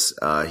 promise.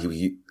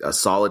 He a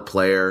solid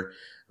player,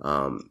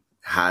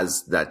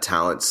 has that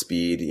talent,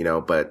 speed, you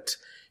know, but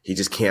he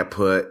just can't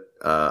put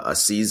a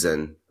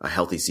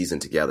healthy season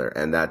together.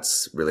 And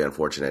that's really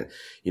unfortunate.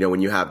 You know,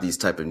 when you have these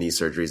type of knee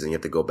surgeries and you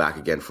have to go back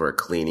again for a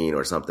cleaning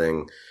or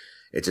something,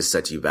 it just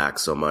sets you back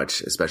so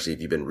much, especially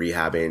if you've been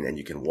rehabbing and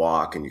you can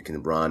walk and you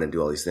can run and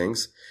do all these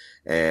things.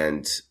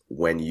 And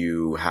when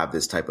you have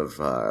this type of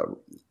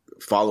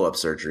follow-up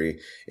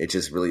surgery, it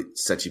just really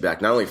sets you back,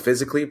 not only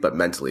physically, but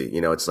mentally. You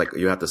know, it's like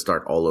you have to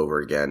start all over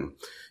again.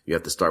 You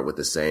have to start with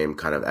the same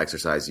kind of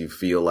exercise. You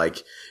feel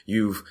like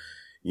you've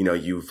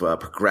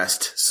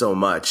progressed so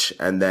much,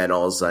 and then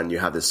all of a sudden you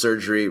have the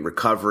surgery,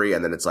 recovery,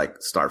 and then it's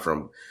like start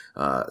from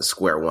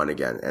square one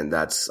again. And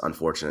that's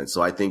unfortunate.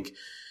 So I think,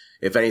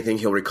 if anything,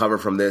 he'll recover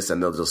from this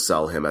and they'll just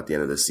sell him at the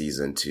end of the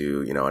season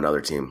to, you know,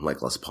 another team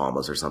like Las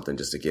Palmas or something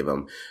just to give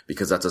him,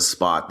 because that's a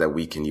spot that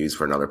we can use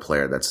for another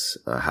player that's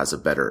has a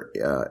better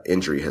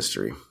injury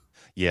history.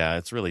 Yeah,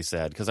 it's really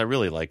sad because I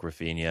really like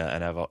Rafinha,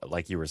 and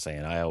like you were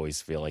saying, I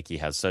always feel like he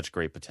has such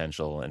great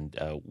potential, and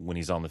when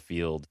he's on the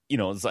field, you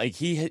know, it's like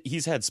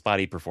he's had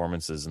spotty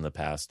performances in the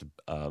past,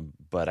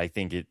 but I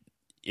think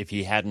if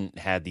he hadn't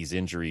had these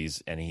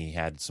injuries and he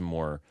had some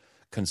more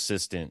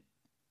consistent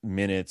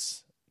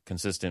minutes,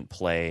 consistent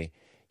play,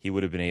 he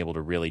would have been able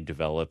to really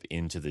develop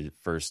into the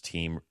first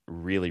team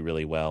really,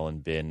 really well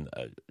and been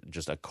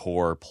just a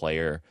core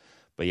player.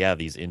 But yeah,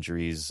 these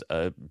injuries,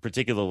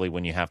 particularly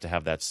when you have to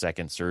have that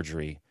second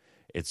surgery,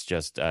 it's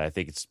just, I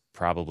think it's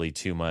probably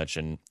too much.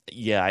 And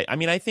yeah, I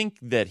mean, I think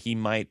that he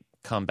might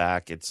come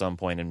back at some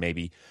point and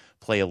maybe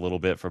play a little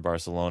bit for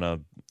Barcelona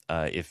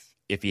if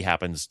he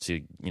happens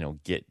to, you know,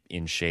 get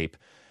in shape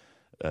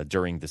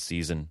during the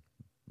season.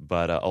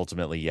 But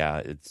ultimately,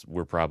 yeah,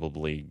 we're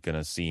probably going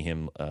to see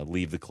him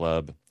leave the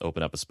club,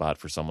 open up a spot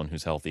for someone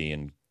who's healthy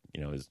and,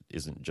 you know,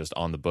 isn't just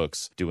on the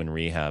books doing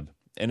rehab.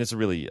 And it's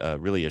really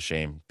a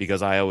shame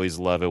because I always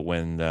love it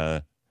when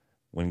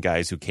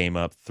guys who came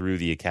up through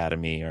the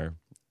academy are,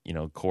 you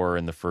know, core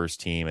in the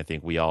first team. I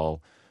think we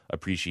all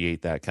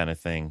appreciate that kind of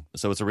thing.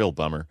 So it's a real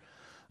bummer.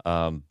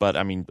 But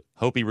I mean,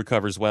 hope he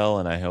recovers well,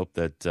 and I hope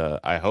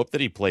that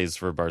he plays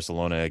for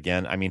Barcelona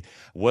again. I mean,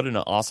 what an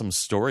awesome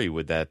story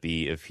would that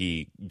be if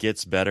he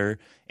gets better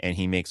and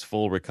he makes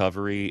full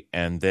recovery,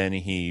 and then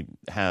he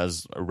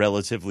has a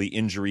relatively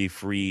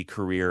injury-free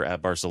career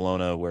at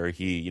Barcelona where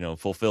he,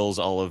 fulfills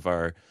all of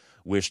our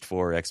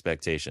wished-for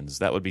expectations.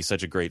 That would be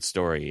such a great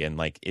story. And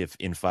like, if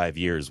in 5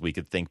 years we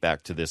could think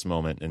back to this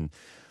moment and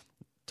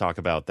talk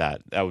about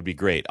that would be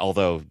great.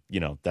 Although,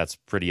 that's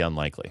pretty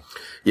unlikely.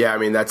 Yeah, I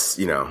mean, that's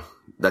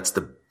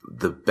the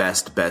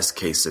best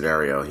case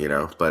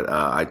scenario,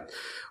 but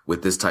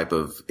with this type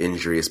of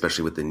injury,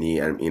 especially with the knee,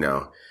 and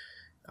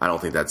I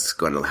don't think that's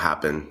going to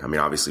happen. I mean,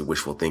 obviously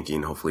wishful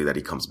thinking, hopefully that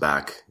he comes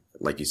back,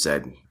 like you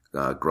said,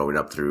 growing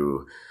up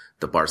through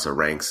the Barca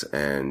ranks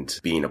and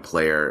being a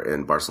player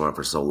in Barcelona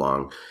for so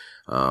long.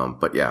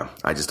 But yeah,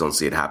 I just don't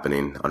see it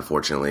happening,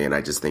 unfortunately. And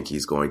I just think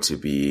his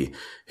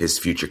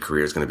future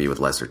career is going to be with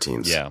lesser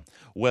teams. Yeah.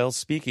 Well,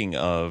 speaking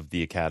of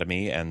the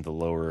academy and the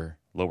lower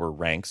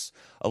ranks,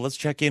 let's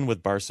check in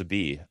with Barca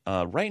B.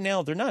 Right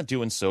now, they're not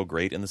doing so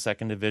great in the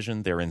second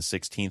division. They're in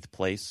 16th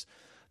place.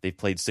 They've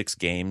played 6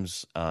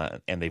 games,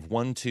 and they've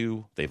won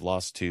 2, they've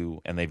lost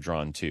 2, and they've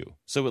drawn 2.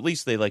 So at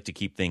least they like to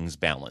keep things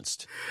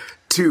balanced.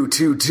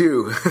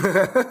 2-2-2.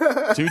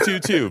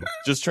 2-2-2.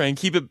 Just try and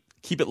keep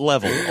it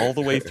level all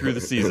the way through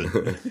the season.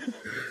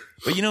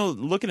 But,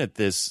 looking at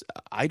this,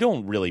 I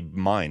don't really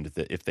mind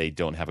that if they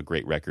don't have a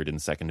great record in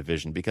the second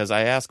division, because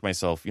I ask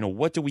myself,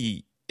 what do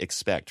we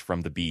expect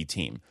from the B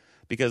team?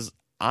 Because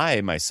I,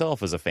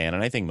 myself, as a fan,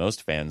 and I think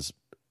most fans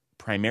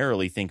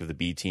primarily think of the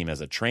B team as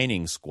a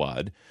training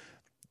squad,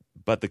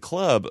 but the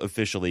club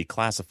officially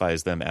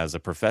classifies them as a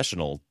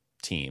professional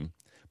team.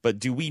 But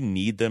do we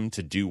need them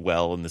to do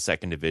well in the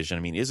second division?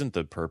 I mean, isn't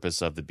the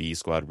purpose of the B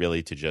squad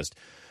really to just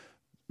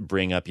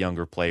bring up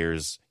younger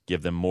players,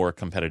 give them more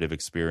competitive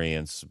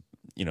experience?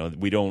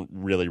 We don't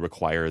really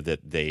require that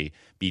they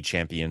be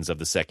champions of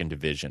the second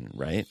division,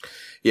 right?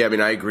 Yeah, I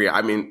mean, I agree.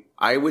 I mean,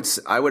 I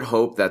would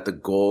hope that the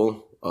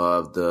goal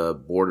of the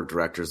board of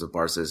directors of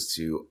Barca is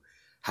to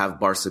have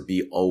Barca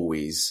B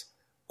always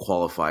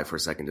qualify for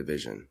second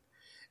division.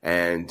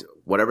 And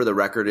whatever the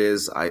record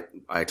is, I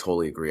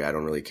totally agree. I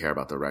don't really care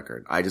about the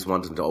record. I just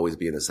want them to always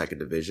be in the second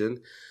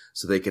division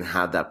so they can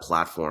have that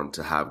platform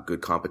to have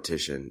good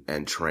competition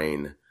and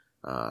train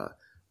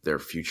their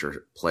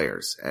future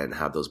players and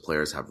have those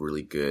players have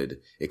really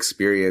good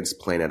experience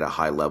playing at a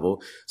high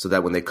level so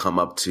that when they come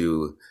up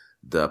to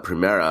the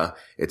Primera,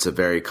 it's a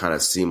very kind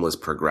of seamless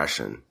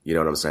progression. You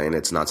know what I'm saying?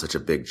 It's not such a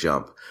big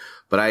jump.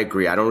 But I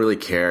agree. I don't really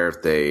care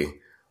if they,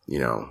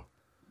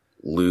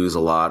 lose a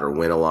lot or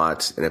win a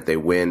lot. And if they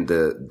win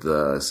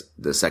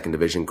the second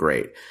division,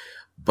 great.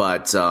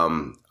 But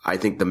I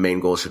think the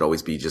main goal should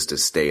always be just to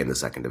stay in the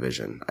second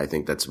division. I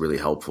think that's really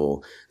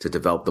helpful to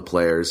develop the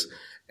players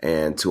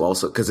and to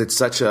also, because it's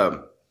such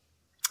a,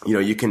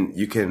 you can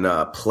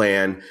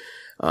plan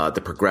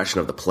the progression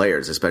of the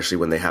players, especially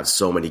when they have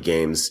so many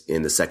games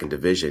in the second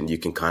division. You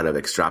can kind of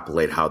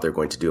extrapolate how they're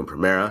going to do in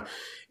Primera,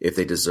 if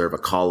they deserve a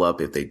call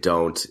up, if they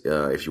don't,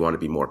 if you want to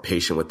be more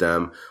patient with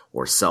them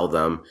or sell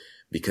them,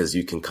 because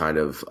you can kind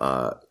of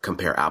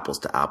compare apples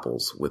to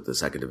apples with the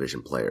second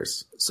division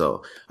players.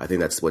 So I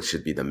think that's what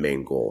should be the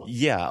main goal.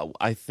 Yeah,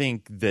 I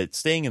think that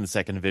staying in the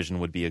second division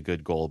would be a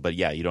good goal. But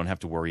yeah, you don't have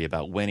to worry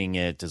about winning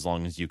it as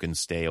long as you can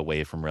stay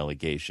away from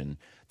relegation.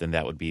 Then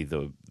that would be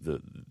the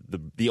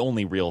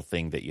only real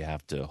thing that you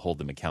have to hold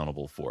them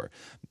accountable for.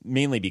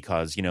 Mainly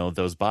because,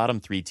 those bottom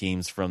 3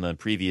 teams from the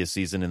previous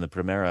season in the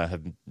Primera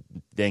have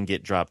then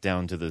get dropped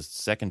down to the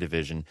second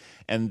division.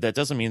 And that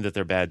doesn't mean that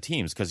they're bad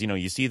teams because,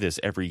 you see this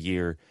every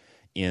year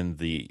in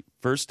the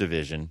first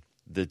division,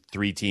 the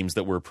 3 teams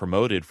that were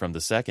promoted from the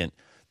second.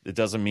 It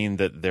doesn't mean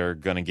that they're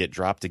going to get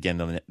dropped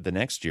again the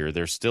next year.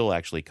 They're still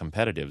actually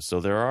competitive. So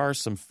there are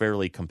some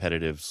fairly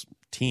competitive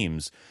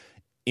teams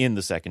in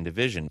the second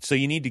division. So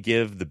you need to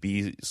give the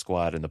B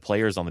squad and the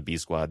players on the B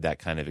squad that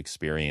kind of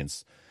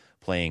experience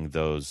playing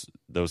those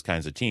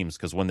kinds of teams,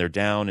 because when they're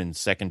down in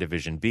second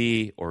division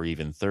B or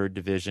even third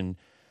division,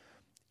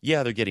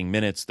 yeah, they're getting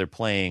minutes, they're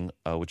playing,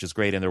 which is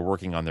great, and they're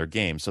working on their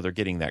game, so they're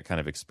getting that kind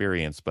of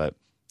experience, but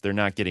they're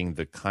not getting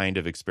the kind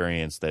of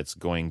experience that's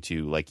going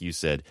to, like you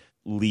said,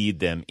 lead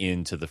them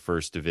into the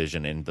first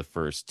division and the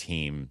first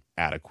team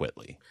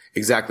adequately.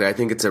 Exactly. I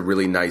think it's a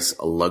really nice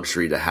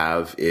luxury to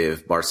have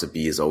if Barca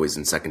B is always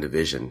in second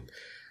division,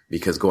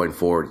 because going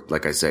forward,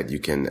 like I said, you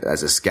can,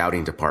 as a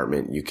scouting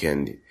department, you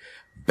can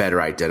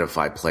better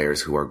identify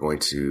players who are going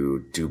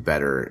to do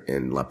better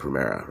in La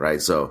Primera,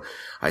 right? So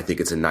I think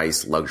it's a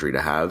nice luxury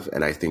to have,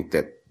 and I think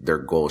that their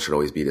goal should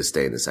always be to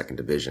stay in the second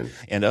division.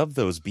 And of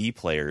those B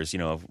players,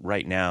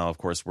 right now, of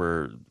course,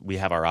 we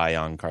have our eye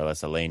on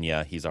Carles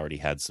Alenia. He's already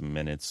had some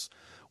minutes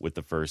with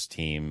the first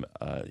team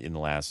in the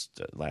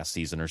last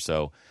season or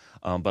so.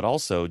 But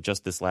also,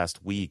 just this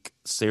last week,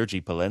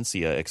 Sergi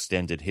Palencia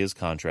extended his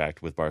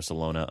contract with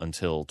Barcelona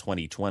until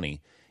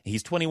 2020.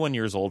 He's 21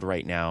 years old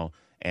right now,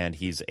 and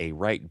he's a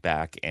right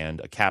back and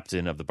a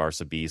captain of the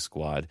Barca B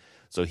squad.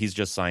 So he's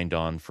just signed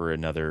on for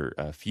another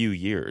few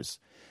years.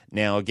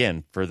 Now,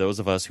 again, for those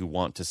of us who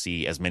want to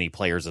see as many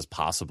players as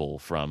possible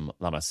from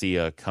La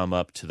Masia come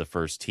up to the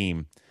first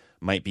team,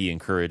 might be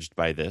encouraged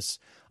by this.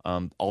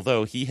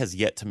 Although he has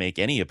yet to make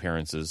any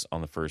appearances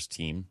on the first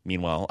team.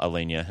 Meanwhile,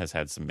 Alenia has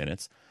had some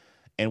minutes.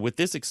 And with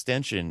this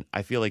extension,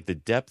 I feel like the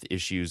depth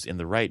issues in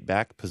the right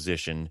back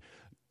position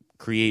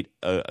create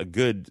a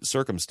good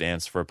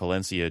circumstance for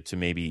Palencia to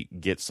maybe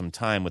get some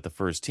time with the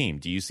first team.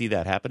 Do you see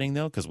that happening,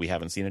 though? Because we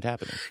haven't seen it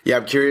happening. Yeah,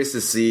 I'm curious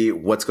to see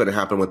what's going to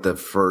happen with the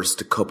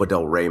first Copa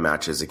del Rey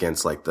matches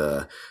against like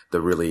the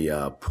really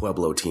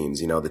Pueblo teams,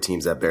 the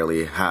teams that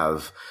barely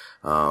have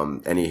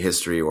any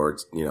history, or,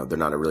 they're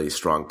not a really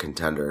strong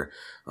contender.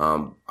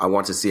 I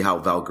want to see how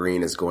Val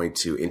Green is going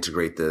to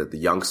integrate the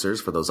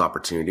youngsters for those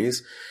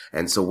opportunities.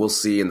 And so we'll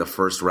see in the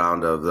first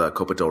round of the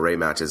Copa del Rey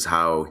matches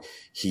how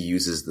he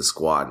uses the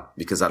squad,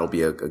 because that'll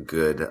be a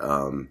good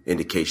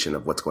indication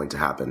of what's going to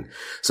happen.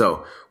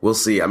 So we'll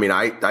see. I mean,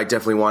 I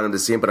definitely want him to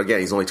see him, but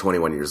again, he's only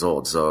 21 years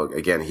old. So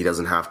again, he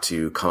doesn't have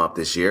to come up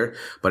this year,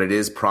 but it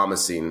is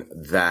promising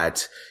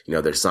that,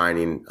 they're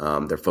signing,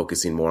 they're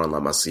focusing more on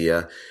La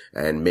Masia,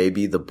 and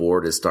maybe the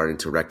board is starting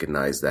to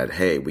recognize that,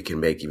 hey, we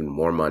can make even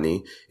more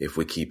money if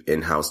we keep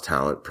in-house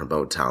talent,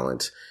 promote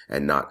talent,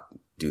 and not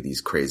do these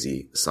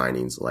crazy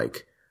signings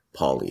like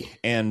Pauly.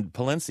 And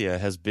Palencia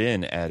has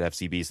been at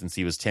FCB since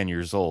he was 10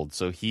 years old.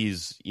 So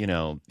he's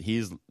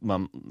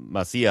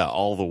Masia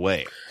all the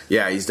way.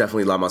 Yeah, he's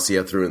definitely La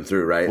Masia through and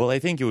through, right? Well, I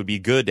think it would be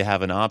good to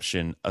have an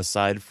option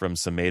aside from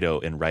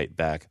Semedo in right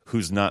back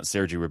who's not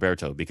Sergio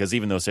Roberto, because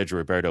even though Sergio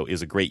Roberto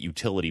is a great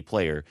utility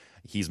player,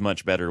 he's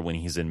much better when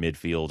he's in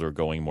midfield or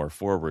going more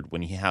forward.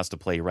 When he has to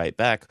play right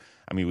back,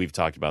 I mean, we've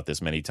talked about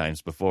this many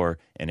times before,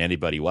 and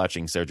anybody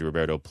watching Sergio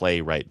Roberto play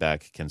right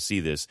back can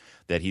see this,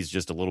 that he's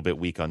just a little bit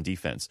weak on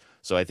defense.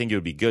 So I think it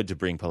would be good to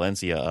bring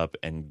Palencia up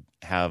and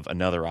have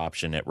another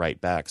option at right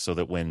back so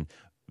that when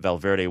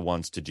Valverde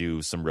wants to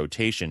do some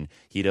rotation,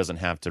 he doesn't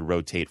have to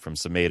rotate from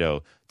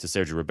Semedo to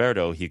Sergio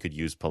Roberto. He could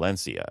use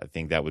Palencia. I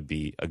think that would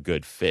be a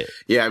good fit.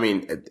 Yeah, I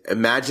mean,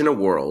 imagine a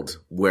world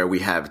where we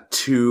have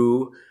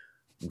two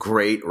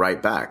great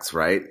right backs,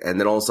 right? And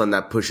then all of a sudden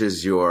that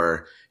pushes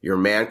your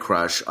man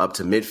crush up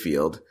to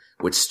midfield,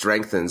 which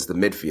strengthens the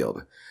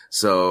midfield.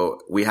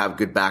 So we have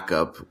good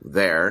backup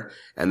there,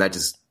 and that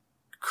just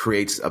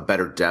creates a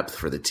better depth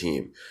for the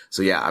team.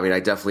 So yeah, I mean,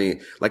 I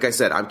definitely, like I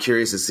said, I'm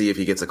curious to see if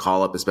he gets a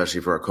call up, especially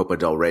for a Copa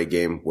del Rey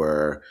game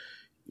where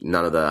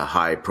none of the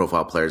high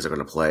profile players are going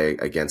to play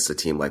against a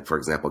team like, for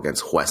example,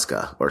 against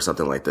Huesca or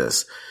something like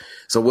this.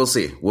 So we'll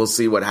see. We'll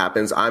see what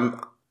happens.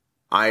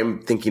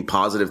 I'm thinking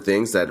positive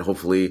things, that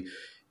hopefully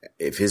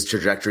if his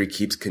trajectory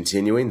keeps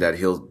continuing, that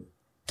he'll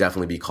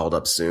definitely be called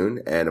up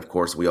soon. And of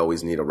course, we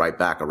always need a right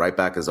back. A right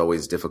back is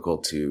always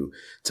difficult to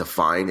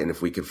find. And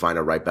if we can find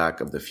a right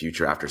back of the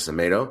future after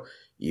Semedo,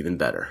 even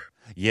better.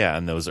 Yeah,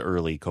 and those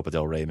early Copa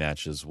del Rey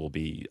matches will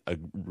be a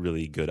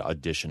really good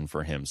addition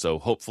for him. So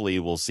hopefully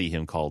we'll see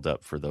him called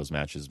up for those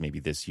matches maybe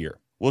this year.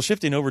 Well,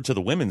 shifting over to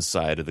the women's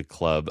side of the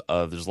club,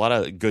 there's a lot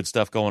of good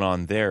stuff going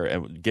on there.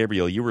 And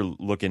Gabriel, you were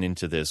looking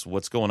into this.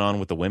 What's going on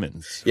with the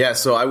women's? Yeah,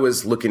 so I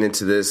was looking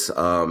into this.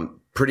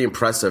 Pretty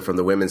impressive from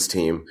the women's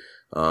team.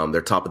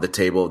 They're top of the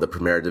table of the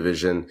Primera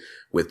Division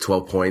with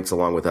 12 points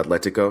along with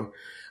Atletico.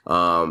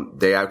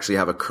 They actually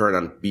have a current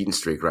unbeaten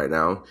streak right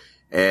now.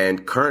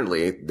 And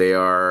currently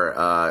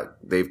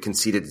they've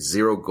conceded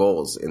 0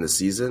 goals in the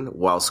season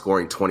while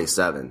scoring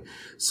 27.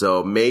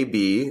 So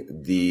maybe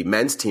the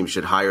men's team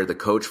should hire the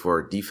coach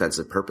for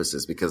defensive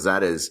purposes, because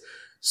that is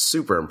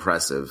super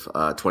impressive.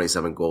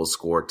 27 goals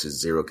scored to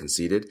 0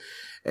 conceded.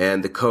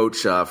 And the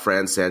coach,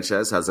 Fran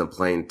Sanchez, has them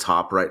playing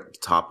top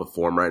of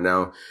form right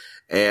now.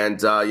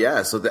 And,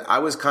 I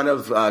was kind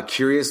of,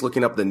 curious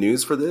looking up the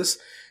news for this,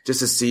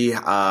 just to see,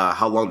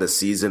 how long the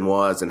season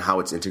was and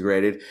how it's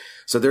integrated.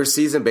 So their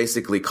season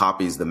basically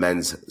copies the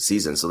men's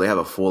season. So they have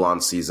a full on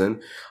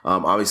season.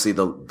 Obviously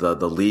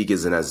the league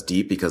isn't as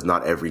deep because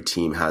not every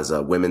team has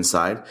a women's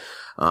side.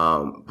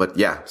 But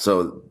yeah,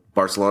 so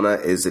Barcelona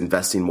is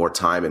investing more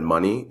time and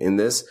money in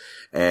this,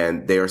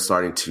 and they are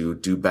starting to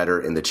do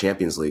better in the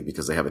Champions League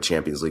because they have a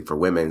Champions League for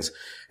women's.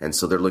 And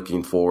so they're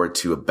looking forward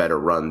to a better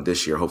run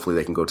this year. Hopefully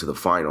they can go to the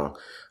final.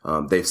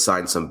 They've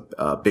signed some,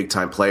 big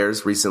time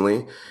players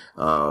recently,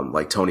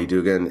 like Tony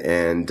Dugan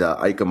and,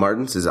 Ika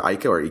Martins. Is it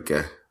Ika or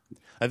Ika?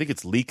 I think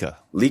it's Lika.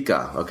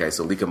 Lika. Okay.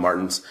 So Lika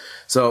Martins.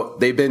 So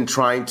they've been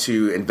trying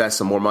to invest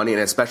some more money,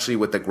 and especially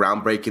with the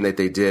groundbreaking that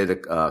they did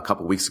a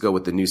couple weeks ago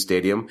with the new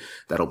stadium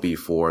that'll be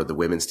for the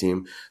women's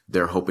team.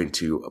 They're hoping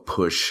to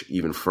push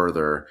even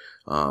further,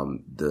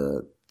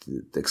 the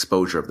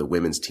exposure of the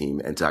women's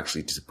team, and to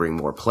actually just bring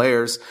more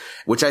players,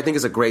 which I think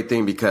is a great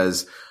thing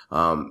because,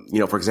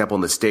 for example,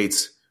 in the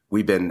States,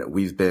 we've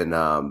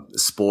been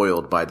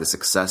spoiled by the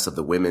success of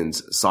the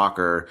women's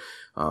soccer.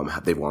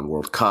 They've won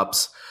World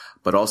Cups.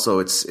 But also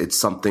it's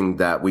something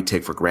that we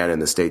take for granted in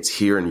the States.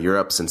 Here in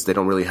Europe, since they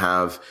don't really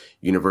have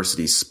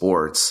university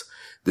sports,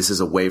 this is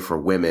a way for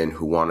women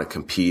who want to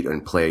compete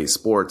and play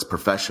sports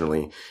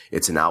professionally.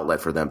 It's an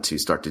outlet for them to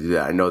start to do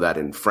that. I know that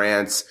in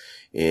France,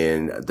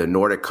 in the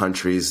Nordic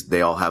countries,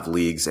 they all have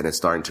leagues, and it's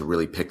starting to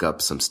really pick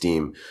up some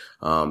steam.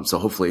 So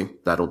hopefully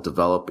that'll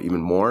develop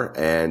even more,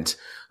 and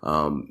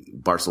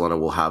Barcelona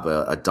will have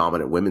a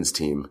dominant women's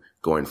team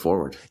going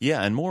forward.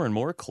 Yeah, and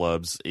more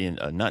clubs in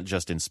not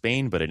just in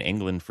Spain, but in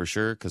England for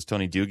sure, because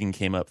Tony Dugan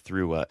came up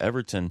through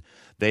Everton.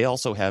 They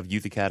also have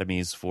youth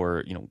academies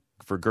for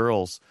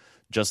girls,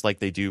 just like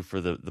they do for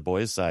the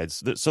boys'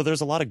 sides. So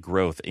there's a lot of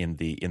growth in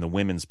the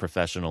women's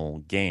professional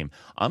game.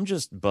 I'm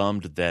just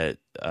bummed that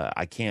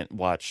I can't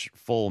watch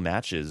full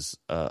matches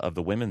of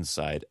the women's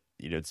side.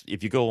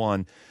 If you go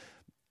on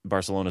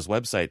Barcelona's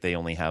website, they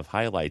only have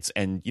highlights,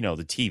 and the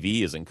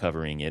TV isn't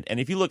covering it. And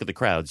if you look at the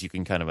crowds, you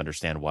can kind of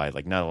understand why.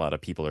 Like, not a lot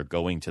of people are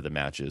going to the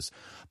matches.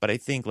 But I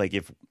think like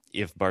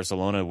if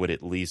Barcelona would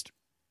at least,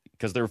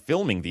 because they're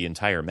filming the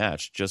entire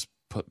match, just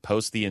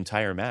post the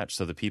entire match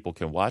so that people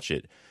can watch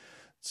it.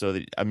 So,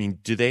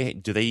 do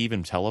they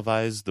even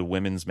televise the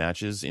women's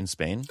matches in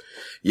Spain?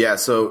 Yeah,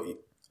 so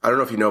I don't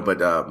know if you know,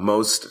 but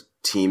most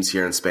teams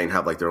here in Spain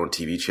have like their own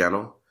TV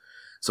channel.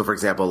 So, for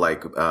example,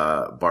 like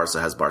Barca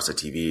has Barca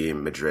TV,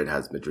 and Madrid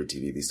has Madrid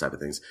TV, these type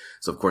of things.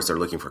 So, of course, they're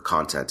looking for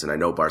content, and I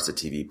know Barca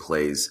TV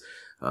plays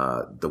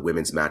the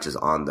women's matches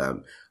on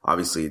them.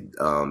 Obviously,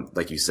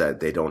 like you said,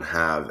 they don't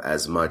have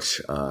as much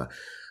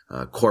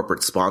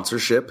corporate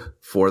sponsorship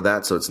for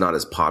that, so it's not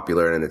as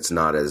popular and it's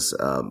not as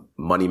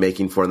money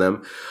making for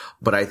them.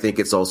 But I think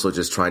it's also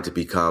just trying to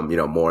become,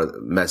 more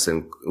mess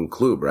and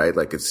club, right?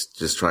 Like, it's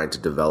just trying to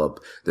develop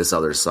this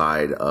other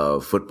side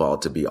of football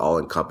to be all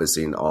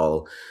encompassing,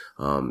 all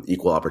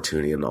equal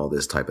opportunity and all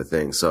this type of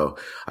thing. So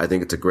I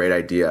think it's a great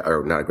idea,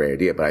 or not a great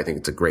idea, but I think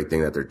it's a great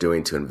thing that they're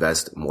doing to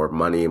invest more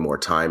money, more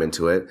time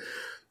into it.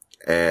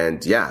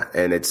 And yeah,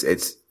 and it's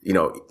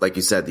like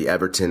you said, the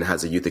Everton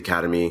has a youth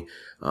academy.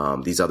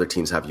 These other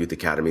teams have youth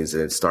academies,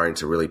 and it's starting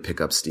to really pick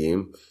up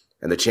steam.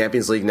 And the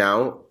Champions League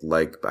now,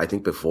 like I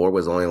think before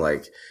was only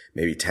like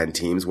maybe 10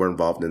 teams were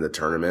involved in the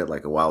tournament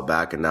like a while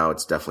back. And now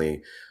it's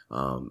definitely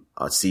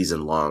a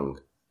season long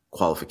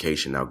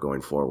qualification now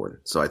going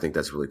forward. So I think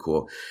that's really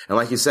cool. And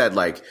like you said,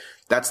 like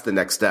that's the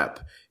next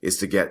step, is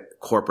to get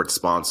corporate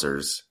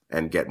sponsors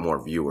and get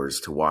more viewers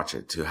to watch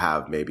it, to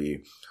have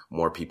maybe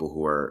more people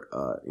who are,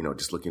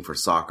 just looking for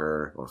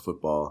soccer or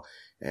football,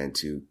 and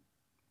to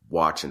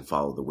watch and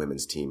follow the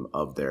women's team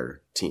of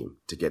their team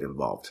to get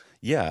involved.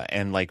 Yeah,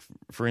 and like,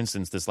 for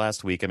instance, this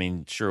last week,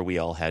 sure, we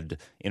all had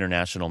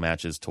international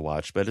matches to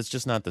watch, but it's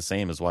just not the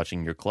same as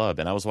watching your club.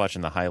 And I was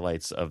watching the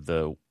highlights of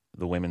the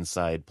women's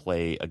side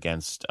play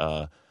against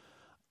a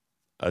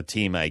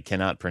team I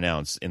cannot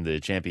pronounce in the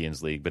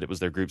Champions League, but it was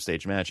their group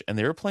stage match, and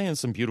they were playing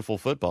some beautiful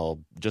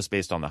football just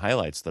based on the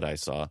highlights that I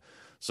saw.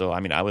 So,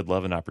 I would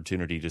love an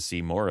opportunity to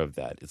see more of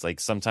that. It's like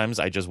sometimes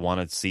I just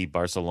want to see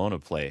Barcelona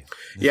play.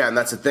 Yeah, and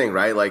that's the thing,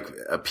 right? Like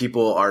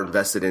people are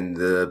invested in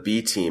the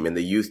B team and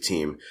the youth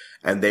team,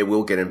 and they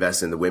will get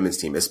invested in the women's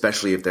team,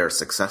 especially if they're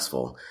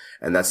successful.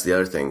 And that's the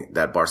other thing,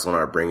 that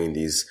Barcelona are bringing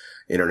these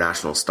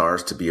international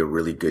stars to be a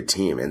really good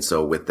team. And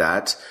so with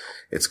that,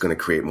 it's going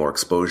to create more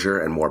exposure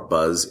and more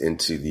buzz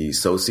into the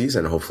socios,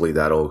 and hopefully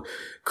that'll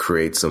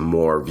create some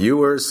more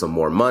viewers, some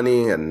more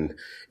money, and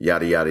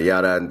yada, yada,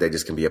 yada. And they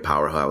just can be a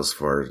powerhouse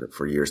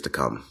for years to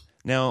come.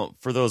 Now,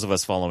 for those of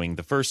us following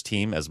the first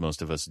team, as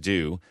most of us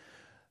do,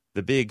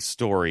 the big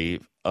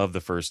story of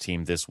the first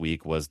team this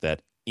week was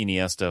that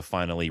Iniesta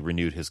finally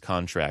renewed his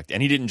contract.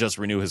 And he didn't just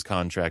renew his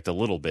contract a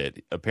little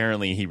bit.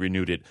 Apparently, he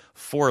renewed it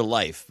for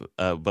life,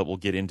 but we'll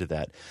get into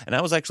that. And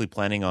I was actually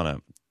planning on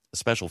a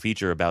special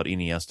feature about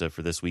Iniesta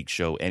for this week's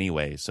show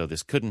anyway, so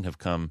this couldn't have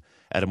come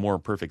at a more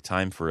perfect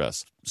time for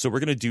us. So we're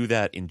going to do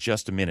that in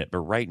just a minute, but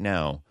right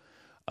now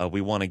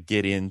we want to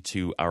get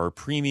into our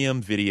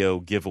premium video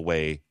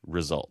giveaway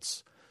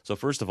results. So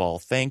first of all,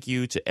 thank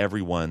you to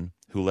everyone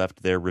who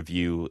left their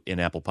review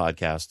in Apple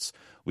Podcasts.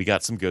 We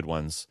got some good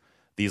ones.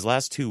 These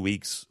last 2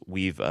 weeks,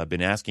 we've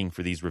been asking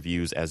for these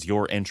reviews as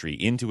your entry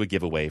into a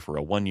giveaway for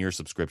a 1-year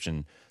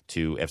subscription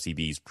to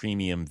FCB's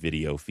premium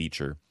video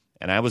feature.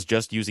 And I was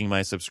just using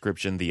my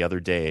subscription the other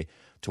day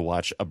to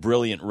watch a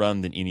brilliant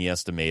run that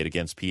Iniesta made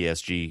against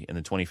PSG in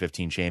the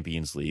 2015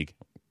 Champions League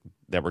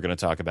that we're going to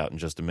talk about in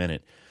just a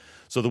minute.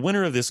 So the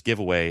winner of this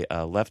giveaway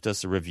left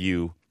us a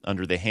review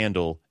under the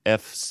handle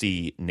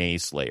FC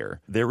Nayslayer.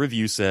 Their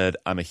review said,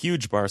 "I'm a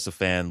huge Barca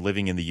fan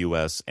living in the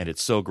U.S., and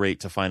it's so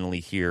great to finally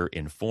hear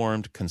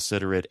informed,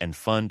 considerate, and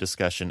fun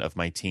discussion of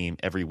my team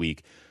every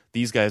week.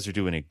 These guys are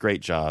doing a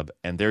great job,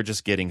 and they're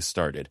just getting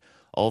started.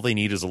 All they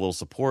need is a little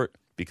support,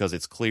 because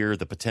it's clear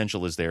the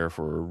potential is there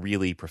for a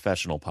really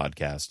professional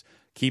podcast.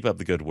 Keep up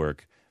the good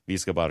work.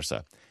 Visca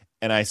Barça."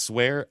 And I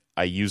swear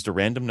I used a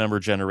random number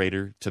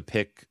generator to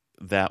pick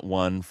that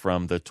one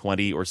from the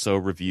 20 or so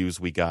reviews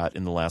we got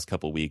in the last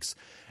couple weeks.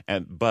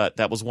 But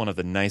that was one of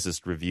the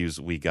nicest reviews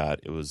we got.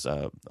 It was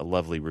a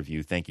lovely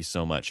review. Thank you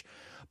so much.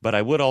 But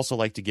I would also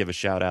like to give a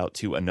shout out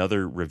to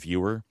another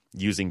reviewer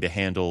using the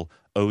handle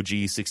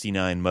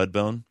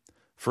OG69Mudbone.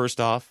 First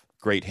off,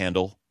 great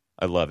handle.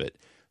 I love it.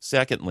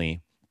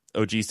 Secondly,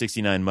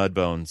 OG69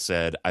 Mudbone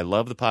said, I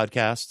love the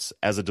podcasts.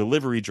 As a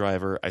delivery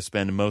driver, I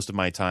spend most of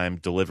my time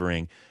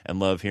delivering and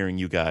love hearing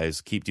you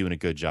guys. Keep doing a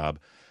good job.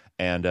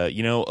 And,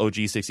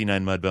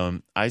 OG69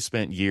 Mudbone, I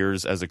spent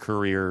years as a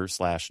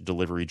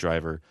courier/delivery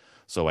driver,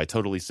 so I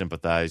totally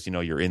sympathize.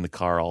 You're in the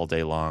car all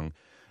day long,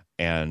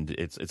 and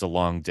it's a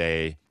long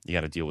day. You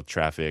got to deal with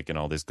traffic and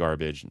all this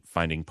garbage.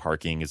 Finding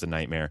parking is a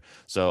nightmare.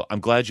 So I'm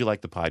glad you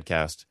like the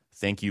podcast.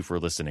 Thank you for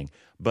listening.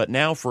 But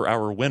now for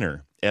our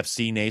winner,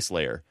 FC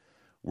Nayslayer.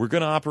 We're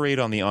going to operate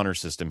on the honor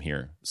system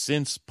here.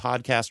 Since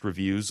podcast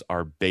reviews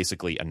are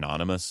basically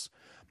anonymous,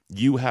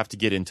 you have to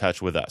get in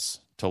touch with us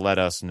to let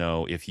us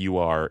know if you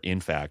are, in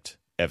fact,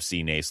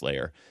 FC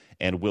Nayslayer.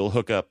 And we'll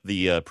hook up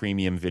the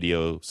premium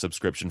video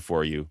subscription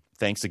for you.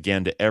 Thanks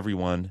again to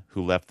everyone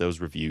who left those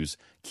reviews.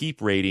 Keep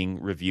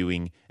rating,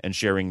 reviewing, and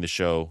sharing the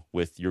show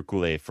with your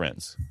Kool-Aid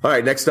friends. All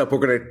right, next up, we're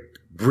going to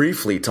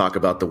briefly talk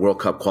about the World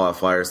Cup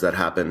qualifiers that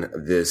happened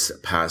this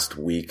past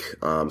week.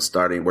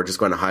 We're just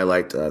going to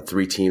highlight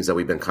 3 teams that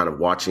we've been kind of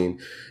watching,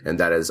 and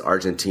that is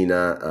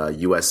Argentina,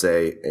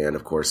 USA, and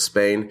of course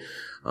Spain.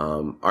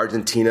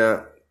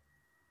 Argentina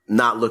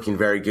not looking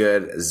very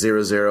good,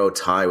 0-0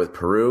 tie with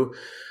Peru.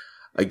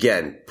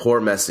 Again, poor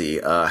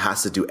Messi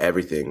has to do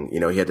everything.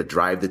 He had to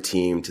drive the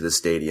team to the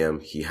stadium.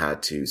 He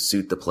had to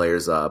suit the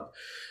players up.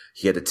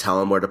 He had to tell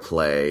them where to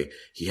play.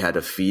 He had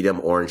to feed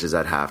them oranges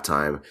at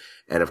halftime.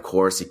 And of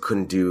course, he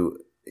couldn't do,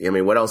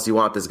 what else do you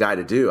want this guy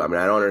to do? I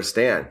don't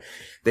understand.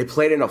 They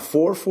played in a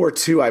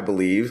 4-4-2, I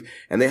believe,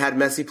 and they had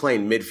Messi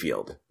playing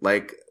midfield.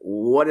 Like,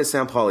 what is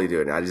Sampaoli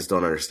doing? I just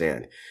don't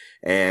understand.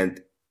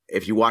 And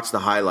if you watch the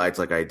highlights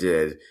like I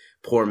did,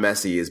 poor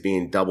Messi is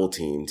being double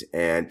teamed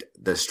and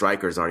the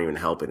strikers aren't even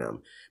helping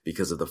him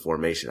because of the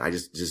formation. I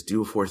just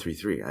do a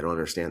 4-3-3. I don't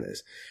understand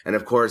this. And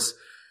of course,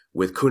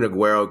 with Kun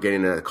Aguero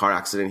getting in a car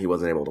accident, he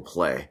wasn't able to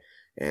play.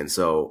 And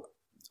so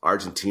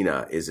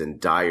Argentina is in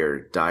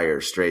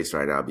dire straits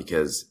right now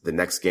because the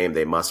next game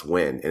they must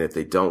win. And if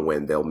they don't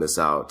win, they'll miss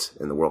out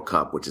in the World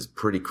Cup, which is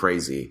pretty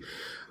crazy,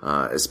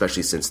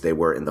 especially since they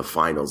were in the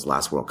finals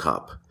last World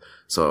Cup.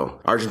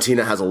 So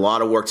Argentina has a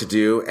lot of work to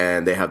do,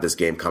 and they have this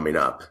game coming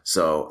up.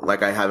 So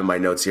like I have in my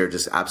notes here,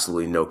 just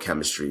absolutely no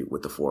chemistry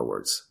with the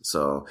forwards.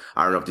 So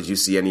I don't know, did you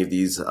see any of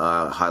these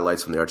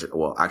highlights from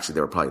well, actually,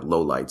 they were probably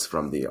lowlights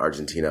from the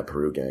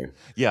Argentina-Peru game.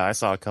 Yeah, I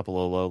saw a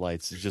couple of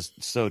lowlights. It's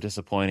just so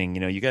disappointing.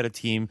 You got a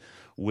team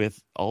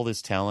with all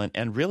this talent,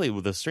 and really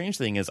the strange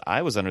thing is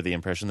I was under the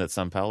impression that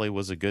Sampaoli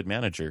was a good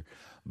manager,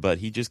 but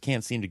he just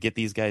can't seem to get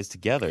these guys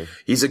together.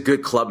 He's a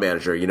good club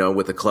manager.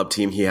 With the club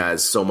team, he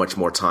has so much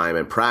more time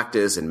and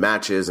practice and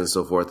matches and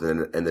so forth.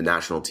 And in the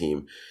national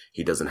team,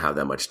 he doesn't have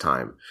that much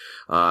time.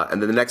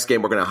 And then the next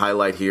game we're going to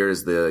highlight here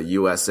is the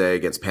USA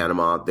against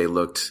Panama. They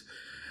looked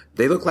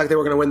like they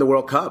were going to win the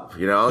World Cup.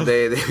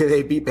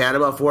 They beat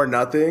Panama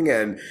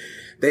 4-0 and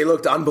they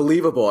looked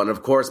unbelievable. And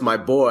of course, my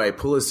boy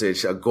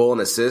Pulisic, a goal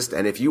and assist.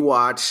 And if you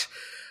watch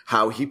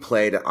how he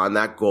played on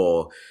that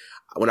goal,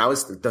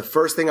 the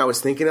first thing I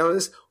was thinking of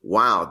is,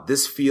 wow,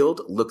 this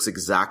field looks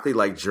exactly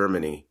like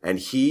Germany. And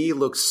he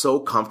looked so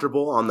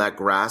comfortable on that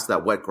grass,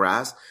 that wet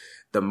grass.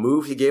 The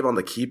move he gave on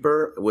the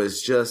keeper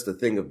was just a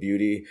thing of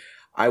beauty.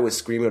 I was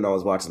screaming when I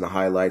was watching the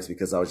highlights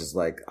because I was just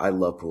like, I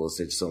love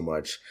Pulisic so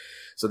much.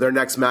 So their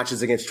next match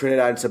is against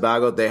Trinidad and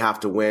Tobago. They have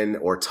to win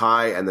or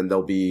tie, and then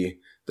they'll be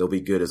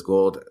good as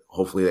gold.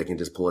 Hopefully they can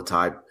just pull a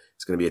tie.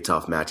 It's going to be a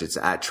tough match. It's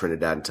at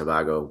Trinidad and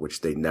Tobago, which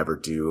they never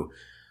do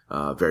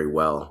very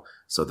well.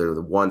 So they're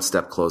one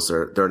step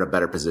closer. They're in a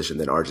better position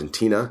than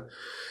Argentina.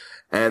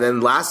 And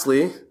then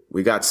lastly,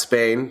 we got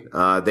Spain.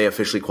 They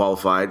officially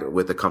qualified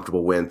with a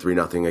comfortable win,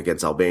 3-0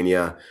 against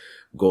Albania.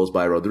 Goals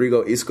by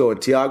Rodrigo, Isco,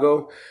 and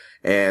Thiago.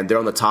 And they're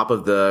on the top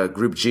of the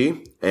Group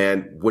G.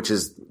 And which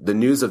is the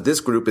news of this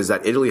group is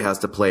that Italy has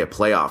to play a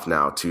playoff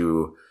now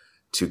to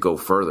go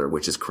further,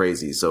 which is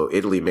crazy. So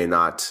Italy may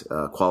not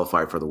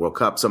qualify for the World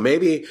Cup. So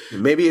maybe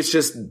it's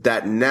just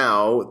that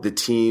now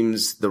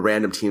the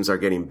random teams are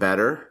getting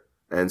better.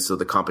 And so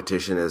the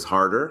competition is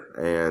harder,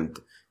 and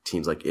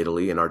teams like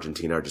Italy and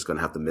Argentina are just going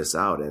to have to miss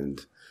out. And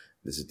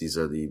these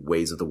are the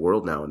ways of the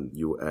world now in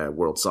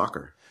world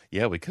soccer.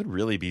 Yeah, we could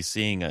really be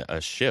seeing a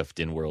shift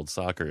in world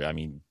soccer. I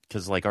mean,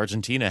 because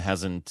Argentina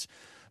hasn't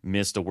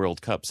missed a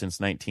World Cup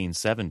since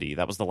 1970.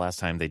 That was the last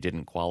time they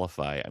didn't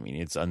qualify. I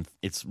mean,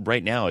 it's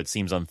right now it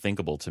seems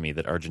unthinkable to me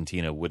that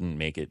Argentina wouldn't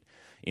make it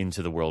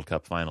into the World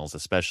Cup finals,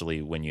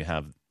 especially when you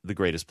have the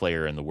greatest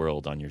player in the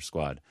world on your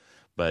squad.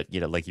 But,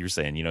 like you were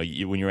saying,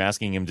 when you're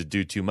asking him to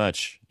do too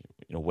much,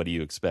 what do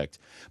you expect?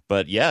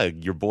 But, yeah,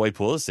 your boy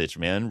Pulisic,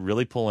 man,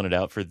 really pulling it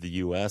out for the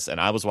U.S.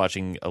 And I was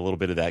watching a little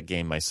bit of that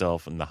game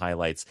myself and the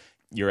highlights.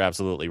 You're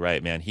absolutely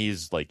right, man.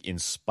 He's,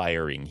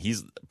 inspiring.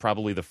 He's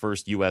probably the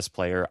first U.S.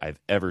 player I've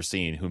ever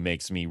seen who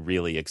makes me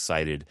really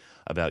excited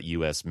about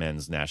U.S.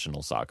 men's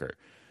national soccer.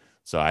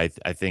 So I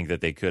think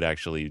that they could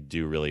actually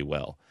do really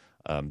well.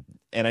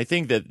 And I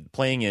think that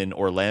playing in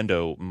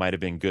Orlando might have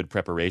been good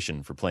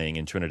preparation for playing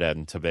in Trinidad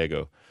and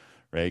Tobago,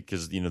 right?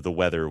 Because, the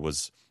weather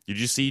was... Did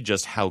you see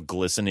just how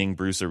glistening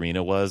Bruce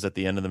Arena was at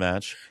the end of the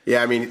match?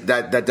 Yeah, I mean,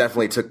 that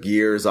definitely took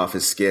years off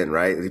his skin,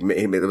 right?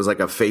 It was like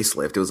a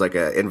facelift. It was like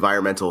an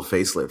environmental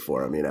facelift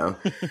for him,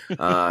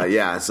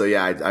 Yeah, so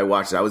yeah, I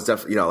watched it. I was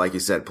definitely, like you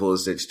said,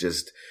 Pulisic,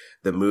 just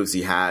the moves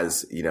he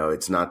has,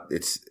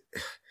 it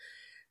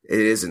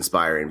is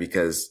inspiring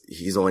because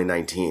he's only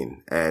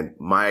 19. And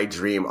my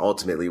dream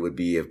ultimately would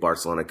be if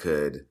Barcelona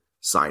could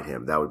sign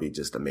him. That would be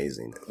just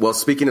amazing. Well,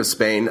 speaking of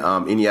Spain,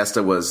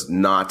 Iniesta was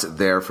not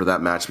there for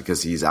that match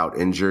because he's out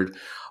injured.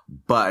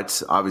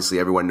 But obviously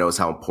everyone knows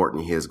how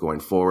important he is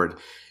going forward.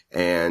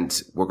 And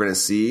we're going to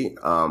see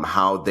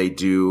how they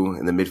do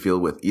in the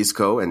midfield with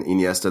Isco and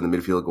Iniesta in the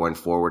midfield going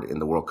forward in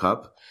the World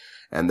Cup.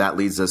 And that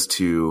leads us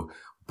to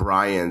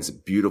Brian's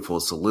beautiful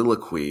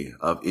soliloquy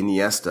of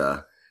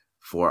Iniesta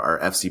for our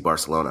FC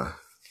Barcelona.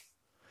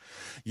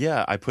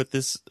 Yeah, I put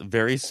this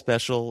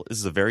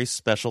is a very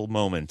special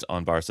moment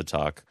on Barca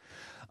Talk.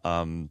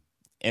 And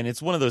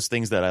it's one of those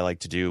things that I like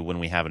to do when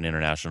we have an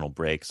international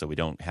break, so we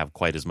don't have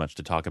quite as much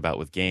to talk about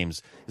with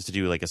games, is to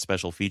do like a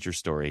special feature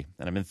story.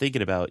 And I've been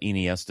thinking about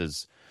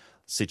Iniesta's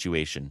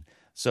situation.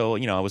 So,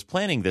 I was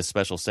planning this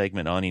special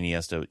segment on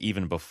Iniesta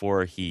even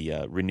before he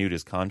renewed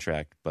his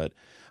contract, but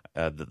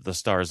the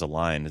stars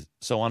aligned.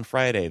 So on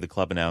Friday, the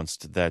club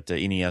announced that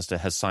Iniesta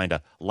has signed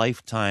a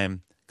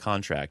lifetime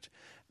contract.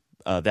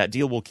 That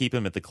deal will keep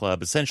him at the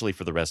club essentially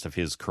for the rest of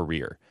his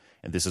career.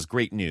 And this is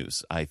great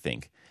news, I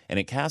think. And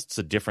it casts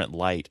a different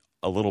light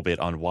a little bit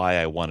on why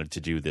I wanted to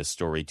do this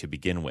story to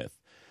begin with.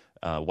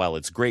 While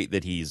it's great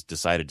that he's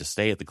decided to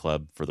stay at the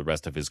club for the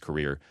rest of his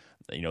career,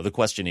 the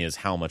question is,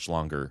 how much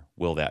longer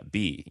will that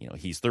be?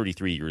 He's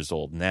 33 years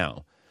old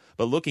now.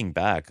 But looking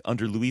back,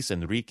 under Luis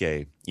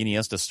Enrique,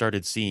 Iniesta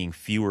started seeing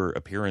fewer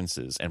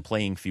appearances and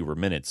playing fewer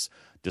minutes,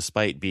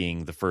 despite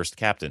being the first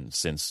captain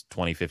since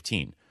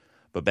 2015.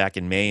 But back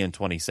in May in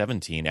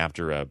 2017,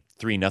 after a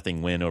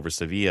 3-0 win over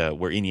Sevilla,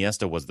 where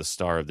Iniesta was the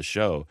star of the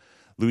show,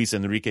 Luis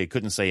Enrique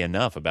couldn't say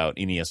enough about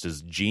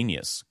Iniesta's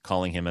genius,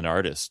 calling him an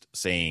artist,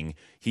 saying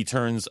he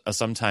turns a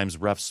sometimes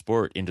rough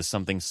sport into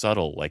something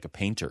subtle like a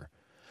painter.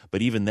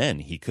 But even then,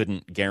 he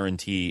couldn't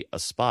guarantee a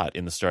spot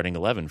in the starting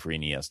 11 for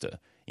Iniesta.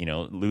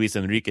 Luis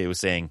Enrique was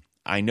saying,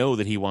 I know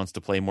that he wants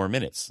to play more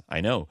minutes, I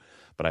know,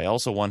 but I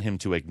also want him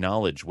to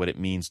acknowledge what it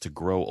means to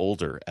grow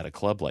older at a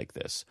club like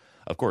this.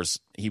 Of course,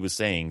 he was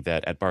saying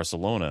that at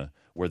Barcelona,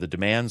 where the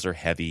demands are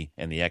heavy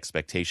and the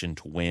expectation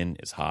to win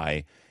is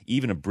high,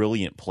 even a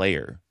brilliant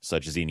player,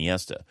 such as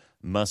Iniesta,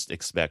 must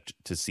expect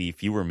to see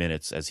fewer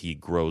minutes as he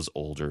grows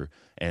older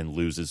and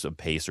loses a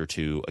pace or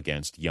two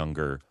against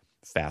younger,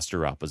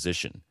 faster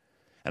opposition.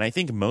 And I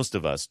think most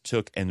of us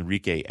took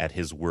Enrique at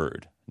his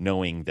word,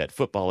 knowing that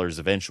footballers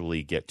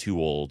eventually get too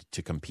old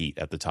to compete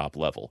at the top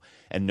level,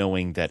 and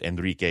knowing that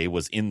Enrique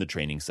was in the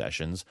training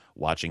sessions,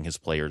 watching his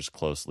players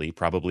closely,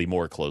 probably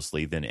more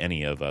closely than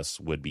any of us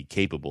would be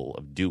capable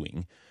of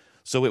doing.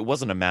 So it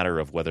wasn't a matter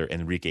of whether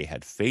Enrique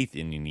had faith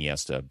in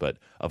Iniesta, but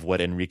of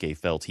what Enrique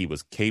felt he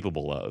was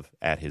capable of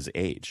at his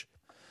age.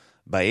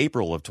 By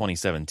April of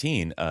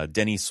 2017,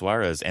 Denis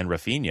Suarez and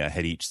Rafinha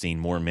had each seen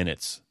more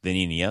minutes than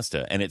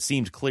Iniesta, and it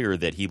seemed clear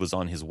that he was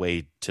on his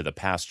way to the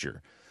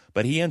pasture.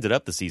 But he ended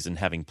up the season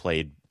having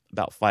played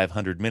about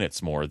 500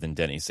 minutes more than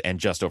Denis and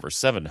just over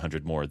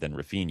 700 more than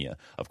Rafinha.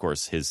 Of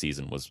course, his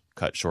season was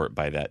cut short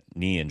by that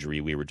knee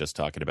injury we were just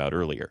talking about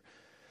earlier.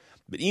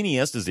 But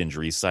Iniesta's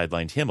injuries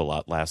sidelined him a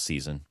lot last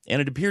season,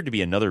 and it appeared to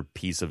be another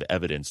piece of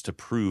evidence to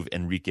prove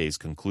Enrique's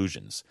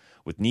conclusions.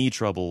 With knee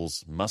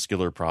troubles,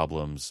 muscular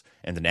problems,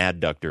 and an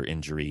adductor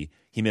injury,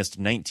 he missed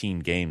 19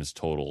 games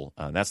total.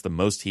 That's the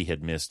most he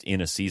had missed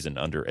in a season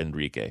under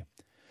Enrique.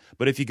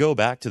 But if you go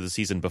back to the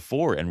season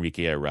before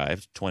Enrique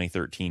arrived,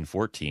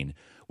 2013-14,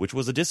 which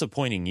was a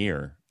disappointing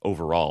year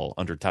overall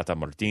under Tata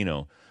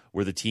Martino,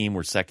 where the team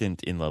were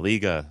second in La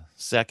Liga,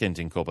 second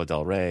in Copa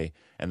del Rey,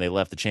 and they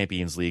left the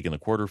Champions League in the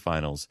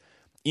quarterfinals,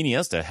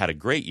 Iniesta had a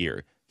great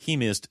year. He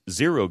missed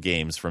 0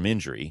 games from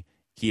injury.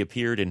 He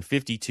appeared in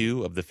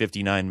 52 of the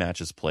 59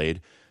 matches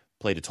played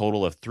a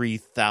total of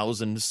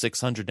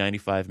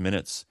 3,695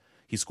 minutes.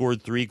 He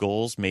scored 3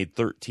 goals, made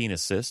 13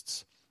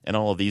 assists, and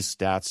all of these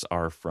stats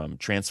are from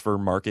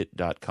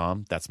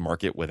transfermarket.com. That's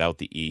market without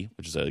the E,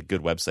 which is a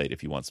good website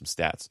if you want some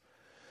stats.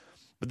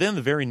 But then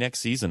the very next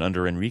season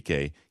under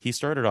Enrique, he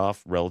started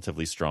off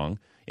relatively strong.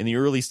 In the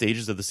early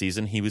stages of the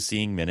season, he was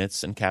seeing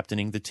minutes and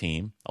captaining the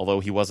team,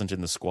 although he wasn't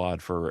in the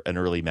squad for an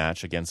early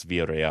match against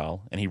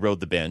Villarreal, and he rode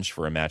the bench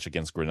for a match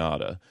against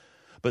Granada.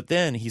 But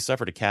then he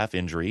suffered a calf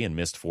injury and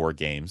missed 4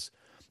 games.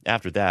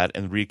 After that,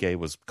 Enrique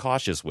was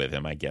cautious with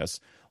him, I guess,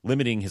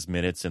 limiting his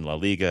minutes in La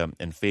Liga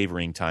and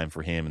favoring time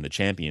for him in the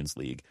Champions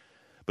League.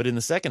 But in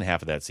the second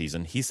half of that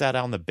season, he sat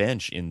on the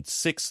bench in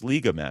 6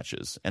 Liga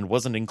matches and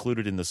wasn't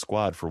included in the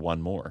squad for 1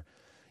 more.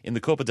 In the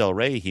Copa del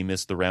Rey, he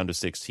missed the round of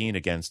 16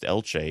 against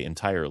Elche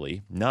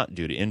entirely, not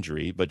due to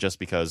injury, but just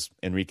because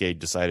Enrique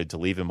decided to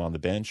leave him on the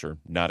bench or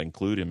not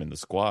include him in the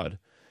squad.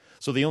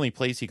 So the only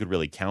place he could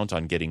really count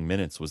on getting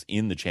minutes was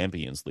in the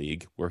Champions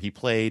League, where he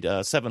played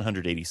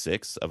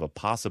 786 of a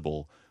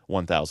possible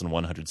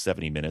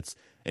 1,170 minutes,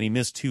 and he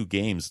missed 2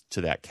 games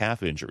to that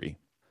calf injury.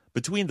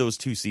 Between those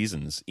 2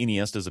 seasons,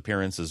 Iniesta's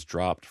appearances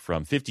dropped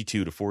from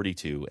 52 to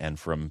 42 and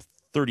from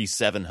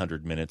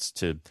 3,700 minutes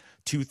to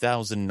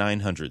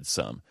 2,900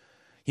 some.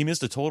 He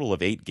missed a total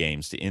of 8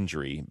 games to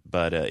injury,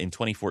 but in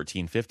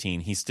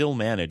 2014-15, he still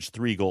managed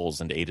 3 goals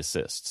and 8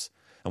 assists.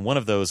 And one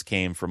of those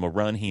came from a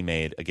run he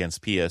made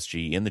against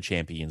PSG in the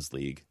Champions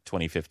League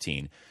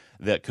 2015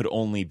 that could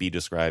only be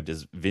described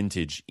as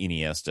vintage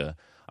Iniesta.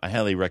 I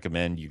highly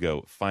recommend you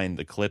go find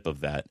the clip of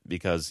that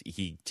because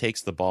he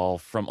takes the ball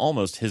from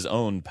almost his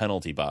own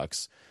penalty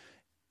box,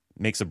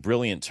 makes a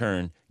brilliant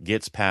turn,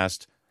 gets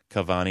past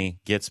Cavani,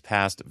 gets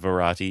past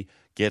Verratti,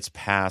 gets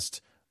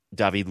past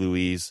David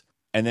Luiz,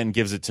 and then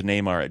gives it to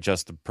Neymar at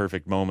just the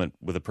perfect moment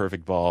with a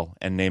perfect ball,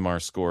 and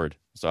Neymar scored.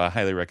 So I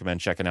highly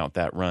recommend checking out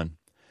that run.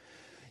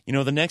 You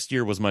know, the next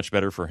year was much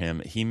better for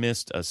him. He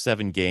missed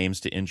 7 games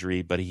to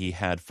injury, but he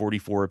had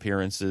 44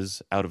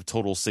 appearances out of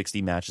total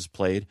 60 matches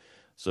played,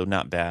 so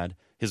not bad.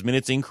 His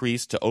minutes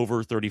increased to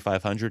over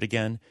 3,500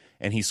 again,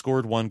 and he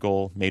scored 1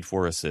 goal, made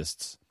 4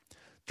 assists.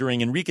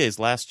 During Enrique's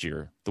last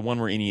year, the one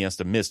where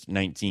Iniesta missed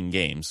 19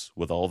 games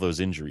with all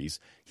those injuries,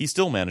 he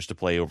still managed to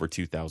play over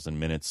 2,000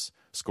 minutes,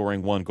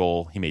 scoring 1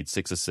 goal, he made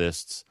 6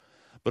 assists.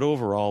 But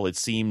overall, it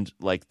seemed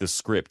like the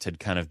script had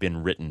kind of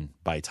been written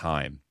by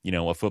time. You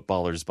know, a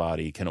footballer's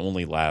body can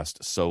only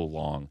last so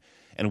long,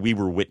 and we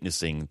were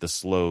witnessing the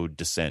slow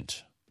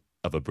descent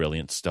of a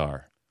brilliant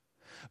star.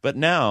 But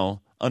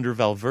now, under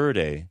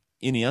Valverde,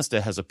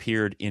 Iniesta has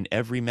appeared in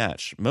every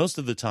match, most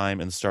of the time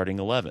in the starting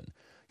 11.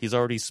 He's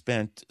already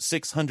spent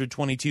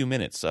 622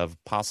 minutes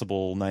of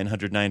possible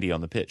 990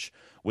 on the pitch,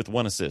 with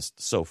 1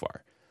 assist so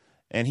far.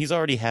 And he's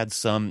already had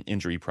some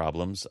injury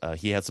problems.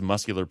 He had some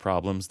muscular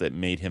problems that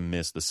made him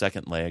miss the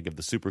second leg of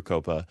the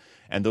Supercopa,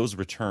 and those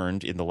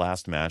returned in the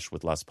last match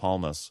with Las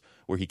Palmas,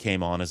 where he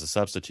came on as a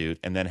substitute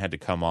and then had to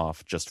come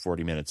off just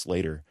 40 minutes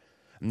later.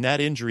 And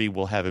that injury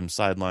will have him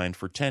sidelined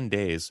for 10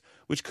 days,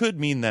 which could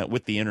mean that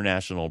with the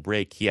international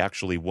break, he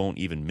actually won't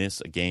even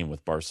miss a game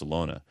with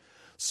Barcelona.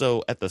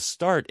 So at the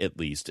start, at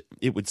least,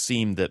 it would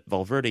seem that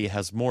Valverde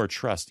has more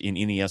trust in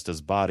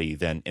Iniesta's body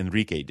than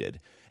Enrique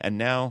did. And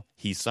now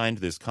he signed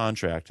this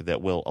contract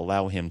that will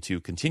allow him to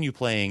continue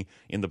playing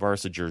in the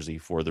Barca jersey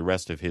for the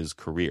rest of his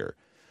career.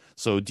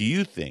 So do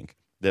you think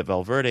that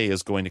Valverde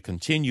is going to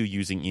continue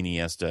using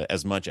Iniesta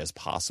as much as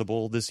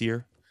possible this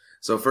year?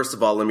 So first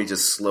of all, let me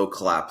just slow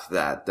clap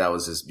that. That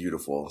was just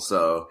beautiful.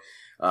 So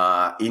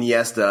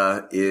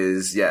Iniesta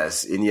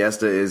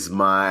is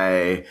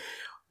my,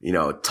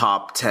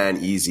 top 10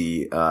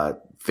 easy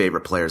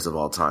favorite players of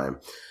all time.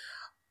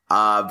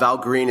 Val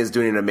Green is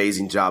doing an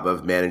amazing job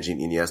of managing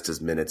Iniesta's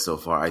minutes so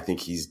far. I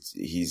think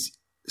he's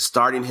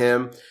starting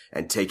him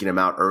and taking him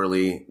out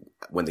early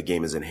when the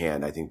game is in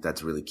hand. I think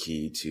that's really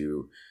key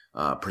to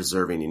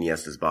preserving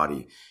Iniesta's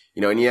body.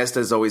 Iniesta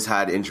has always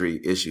had injury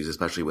issues,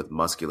 especially with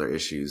muscular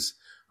issues.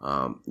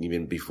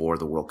 Even before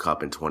the World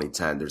Cup in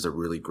 2010, there's a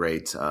really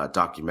great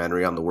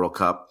documentary on the World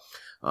Cup.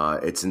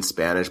 It's in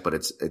Spanish, but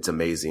it's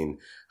amazing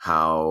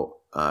how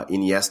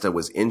Iniesta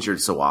was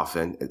injured so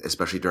often,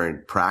 especially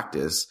during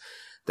practice,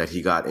 that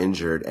he got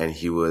injured, and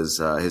he was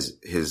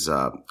his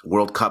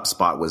World Cup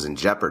spot was in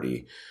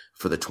jeopardy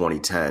for the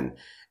 2010.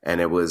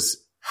 And it was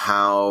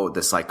how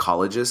the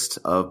psychologist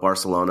of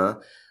Barcelona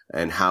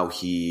and how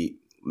he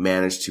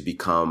managed to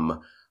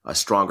become a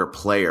stronger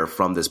player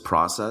from this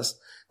process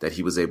that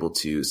he was able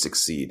to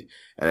succeed.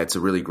 And it's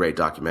a really great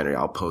documentary.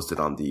 I'll post it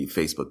on the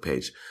Facebook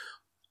page.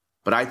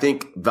 But I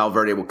think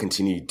Valverde will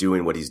continue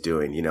doing what he's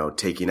doing,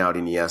 taking out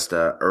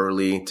Iniesta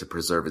early to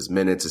preserve his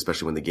minutes,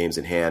 especially when the game's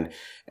in hand,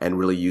 and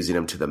really using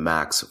him to the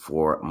max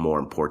for more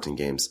important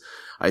games.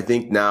 I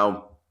think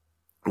now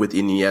with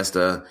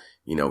Iniesta,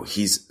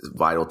 he's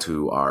vital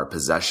to our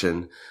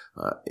possession,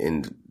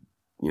 in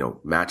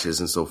matches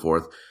and so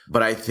forth.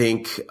 But I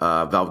think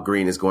Val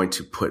Green is going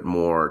to put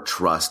more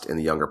trust in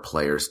the younger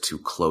players to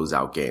close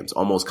out games,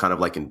 almost kind of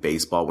like in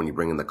baseball when you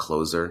bring in the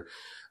closer.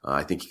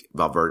 I think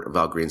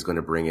Val Green's going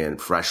to bring in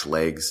fresh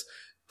legs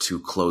to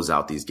close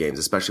out these games,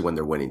 especially when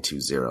they're winning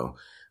 2-0,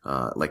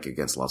 like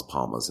against Las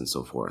Palmas and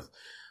so forth.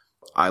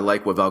 I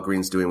like what Val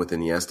Green's doing with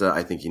Iniesta.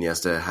 I think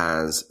Iniesta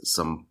has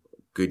some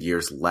good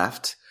years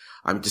left.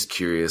 I'm just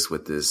curious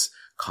with this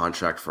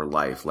contract for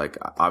life. Like,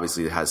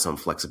 obviously it has some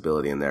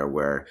flexibility in there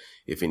where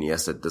if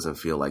Iniesta doesn't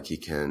feel like he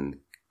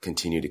can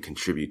continue to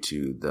contribute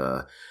to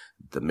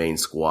the main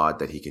squad,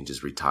 that he can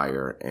just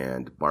retire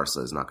and Barca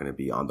is not going to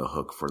be on the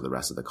hook for the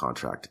rest of the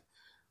contract.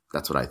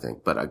 That's what I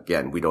think. But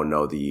again, we don't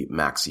know the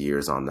max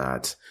years on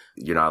that.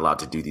 You're not allowed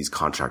to do these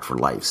contract for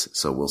lives.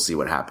 So we'll see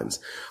what happens.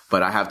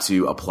 But I have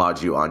to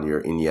applaud you on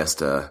your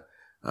Iniesta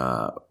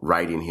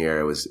writing here.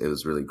 It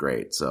was really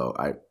great. So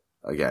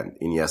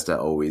Iniesta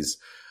always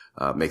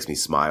makes me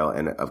smile.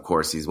 And of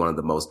course, he's one of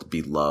the most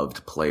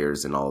beloved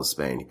players in all of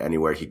Spain.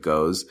 Anywhere he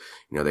goes,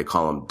 they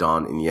call him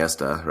Don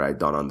Iniesta, right?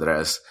 Don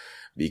Andres,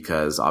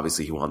 because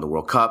obviously he won the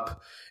World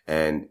Cup,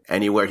 and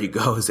anywhere he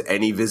goes,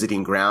 any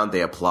visiting ground,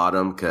 they applaud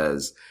him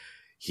because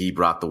he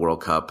brought the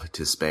World Cup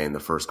to Spain, the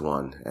first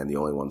one and the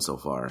only one so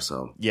far.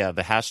 So yeah,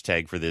 the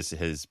hashtag for this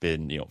has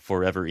been,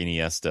 Forever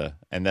Iniesta.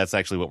 And that's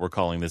actually what we're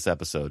calling this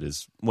episode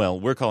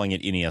we're calling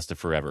it Iniesta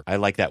Forever. I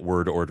like that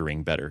word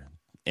ordering better.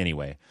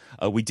 Anyway,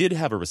 we did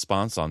have a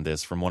response on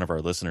this from one of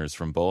our listeners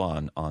from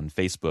Boan on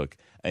Facebook,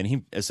 and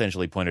he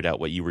essentially pointed out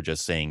what you were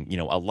just saying.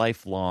 A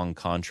lifelong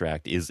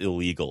contract is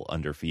illegal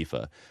under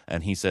FIFA.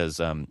 And he says,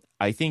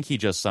 I think he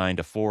just signed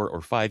a 4 or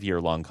 5 year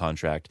long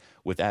contract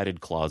with added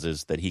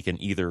clauses that he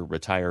can either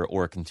retire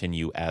or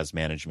continue as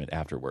management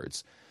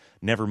afterwards.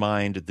 Never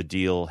mind, the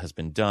deal has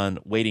been done.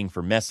 Waiting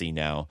for Messi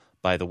now.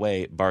 By the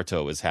way,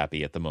 Barto is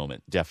happy at the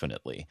moment,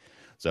 definitely.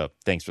 So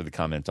thanks for the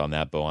comment on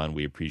that, Boan.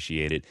 We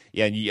appreciate it.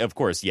 Yeah, and of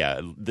course,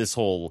 this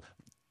whole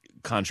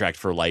contract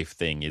for life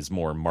thing is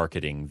more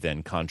marketing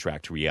than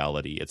contract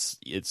reality.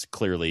 It's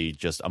clearly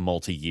just a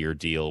multi-year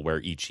deal where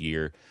each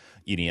year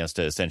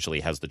Iniesta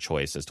essentially has the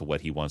choice as to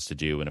what he wants to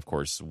do. And of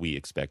course, we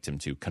expect him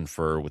to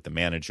confer with the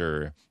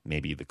manager,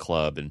 maybe the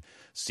club, and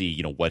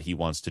see, what he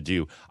wants to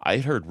do. I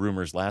heard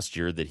rumors last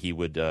year that he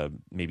would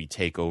maybe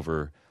take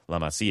over La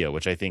Masia,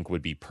 which I think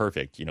would be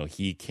perfect.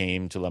 He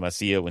came to La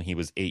Masia when he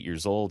was 8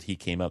 years old. He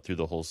came up through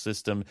the whole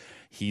system.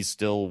 He's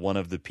still one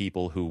of the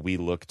people who we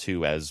look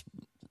to as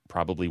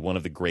probably one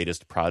of the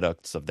greatest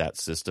products of that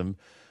system.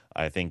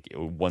 I think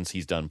once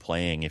he's done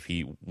playing, if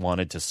he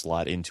wanted to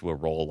slot into a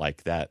role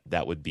like that,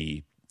 that would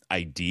be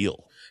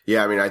ideal.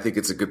 Yeah, I mean, I think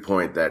it's a good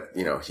point that,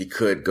 he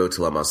could go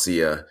to La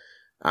Masia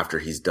after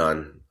he's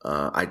done.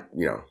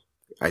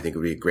 I think it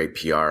would be a great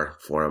PR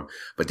for him.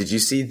 But did you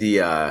see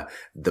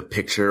the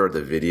picture or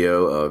the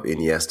video of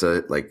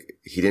Iniesta? Like,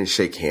 he didn't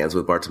shake hands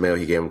with Bartomeu.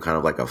 He gave him kind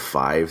of like a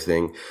 5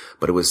 thing,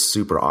 but it was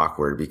super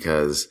awkward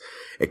because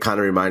it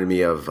kind of reminded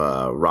me of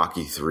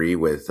Rocky 3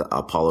 with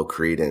Apollo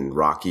Creed and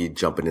Rocky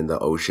jumping in the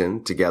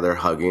ocean together,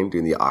 hugging,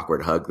 doing the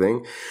awkward hug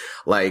thing.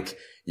 Like,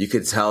 you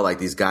could tell like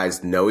these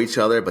guys know each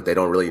other, but they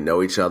don't really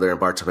know each other. And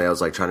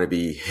Bartomeu's like trying to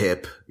be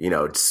hip,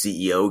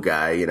 CEO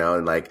guy,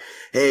 and like,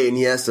 hey,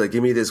 Iniesta,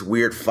 give me this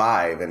weird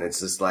 5. And it's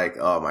just like,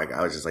 oh my God,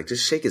 I was just like,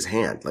 just shake his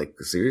hand. Like,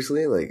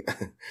 seriously? Like,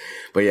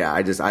 but yeah,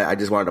 I just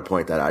wanted to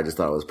point that out. I just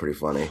thought it was pretty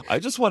funny. I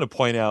just want to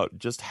point out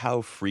just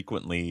how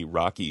frequently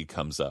Rocky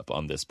comes up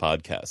on this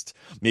podcast.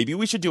 Maybe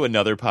we should do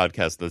another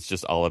podcast that's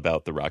just all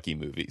about the Rocky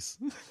movies.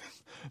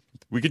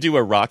 We could do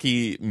a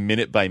Rocky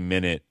minute by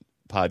minute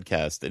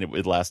podcast and it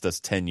would last us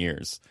 10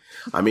 years.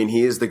 I mean,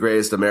 he is the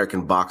greatest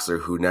American boxer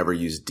who never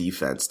used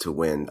defense to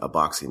win a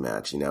boxing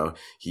match.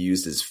 He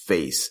used his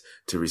face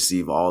to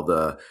receive all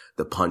the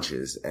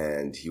punches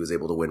and he was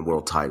able to win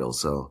world titles.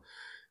 So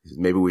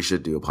maybe we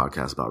should do a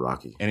podcast about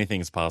Rocky.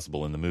 Anything is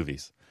possible in the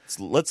movies.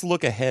 So let's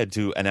look ahead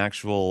to an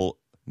actual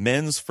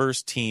men's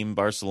first team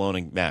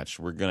Barcelona match.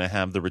 We're going to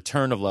have the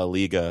return of La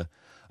Liga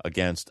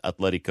against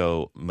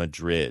Atletico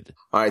Madrid.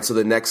 All right, so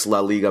the next La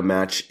Liga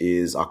match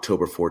is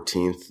October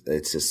 14th.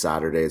 It's a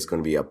Saturday. It's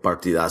going to be a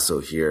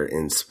partidazo here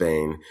in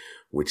Spain,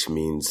 which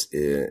means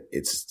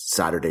it's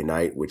Saturday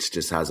night, which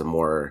just has a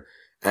more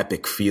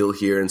epic feel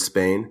here in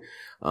Spain.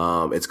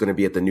 It's going to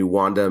be at the new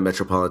Wanda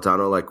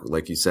Metropolitano,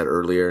 like you said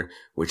earlier,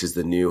 which is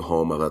the new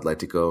home of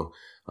Atletico.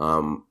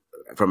 From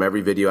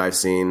every video I've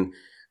seen,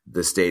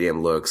 the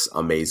stadium looks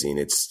amazing.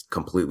 It's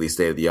completely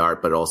state of the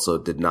art, but also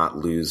did not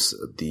lose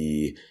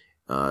the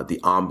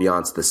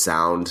ambiance, the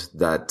sound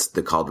that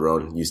the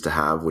Calderon used to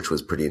have, which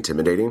was pretty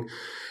intimidating.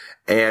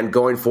 And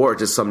going forward,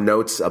 just some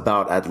notes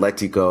about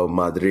Atletico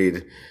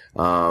Madrid.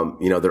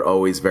 They're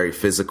always very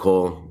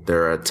physical.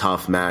 They're a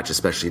tough match,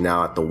 especially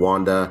now at the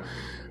Wanda.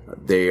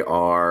 They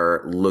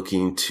are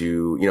looking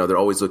to, they're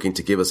always looking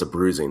to give us a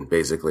bruising,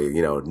 basically,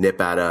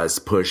 nip at us,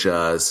 push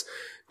us,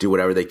 do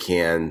whatever they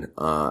can,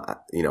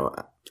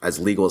 as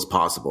legal as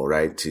possible,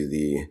 right? To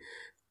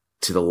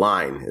the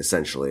line,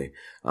 essentially.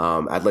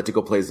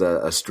 Atletico plays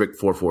a strict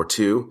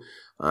 4-4-2.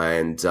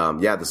 And,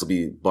 this will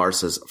be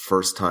Barca's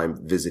first time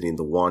visiting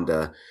the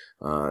Wanda.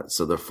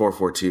 So the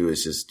 4-4-2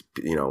 is just,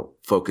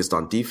 focused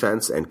on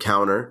defense and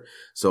counter.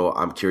 So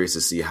I'm curious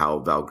to see how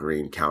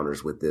Valgreen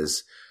counters with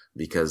this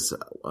because,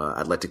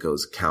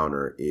 Atletico's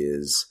counter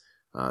is,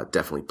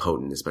 definitely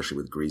potent, especially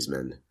with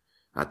Griezmann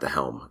at the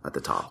helm, at the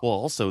top. Well,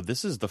 also,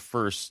 this is the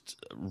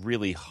first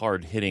really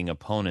hard-hitting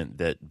opponent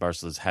that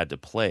Barcelona's had to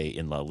play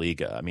in La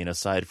Liga. I mean,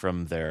 aside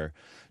from their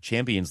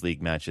Champions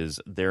League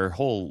matches, their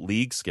whole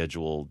league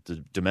schedule,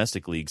 the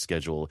domestic league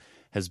schedule,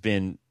 has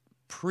been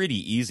pretty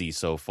easy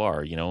so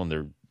far, and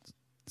they're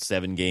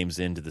 7 games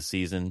into the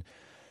season.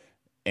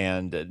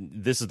 And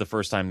this is the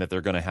first time that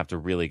they're going to have to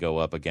really go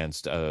up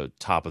against a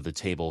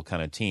top-of-the-table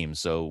kind of team.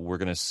 So we're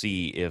going to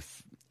see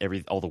if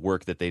all the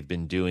work that they've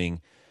been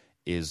doing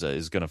is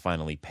going to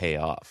finally pay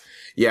off.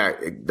 Yeah,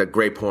 the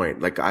great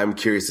point. Like, I'm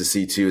curious to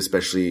see too,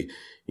 especially,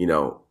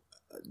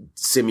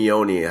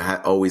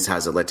 Simeone always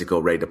has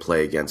Atletico ready to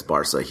play against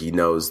Barca. He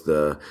knows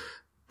the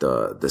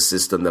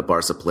system that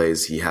Barca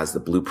plays. He has the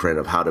blueprint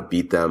of how to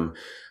beat them,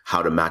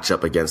 how to match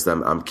up against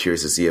them. I'm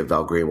curious to see if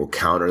Valgreen will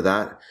counter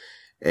that.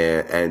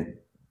 And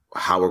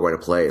how we're going to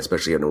play,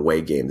 especially an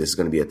away game. This is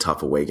going to be a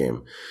tough away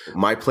game.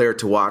 My player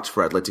to watch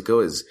for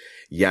Atletico is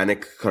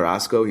Yannick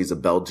Carrasco. He's a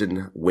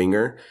Belgian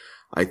winger.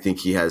 I think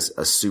he has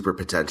a super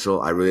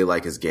potential. I really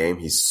like his game.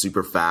 He's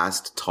super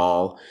fast,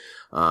 tall.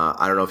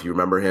 I don't know if you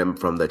remember him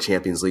from the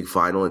Champions League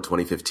final in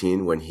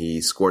 2015 when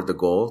he scored the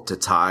goal to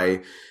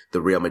tie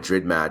the Real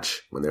Madrid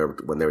match when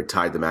they were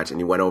tied the match, and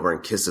he went over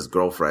and kissed his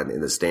girlfriend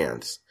in the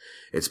stands.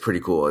 It's pretty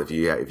cool if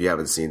you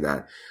haven't seen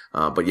that.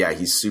 But yeah,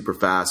 he's super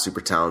fast,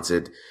 super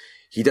talented.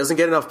 He doesn't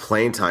get enough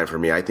playing time for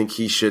me. I think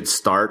he should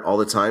start all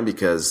the time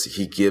because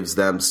he gives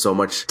them so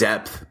much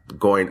depth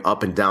going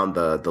up and down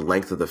the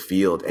length of the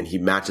field, and he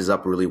matches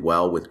up really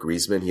well with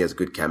Griezmann. He has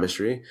good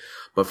chemistry.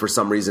 But for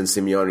some reason,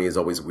 Simeone is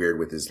always weird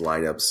with his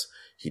lineups.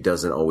 He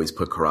doesn't always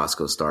put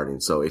Carrasco starting.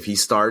 So if he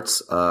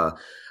starts the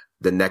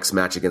next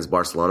match against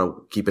Barcelona,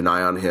 keep an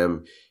eye on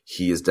him.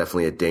 He is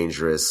definitely a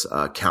dangerous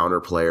counter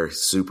player,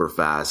 super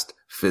fast,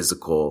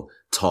 physical,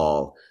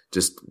 tall.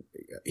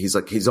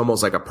 He's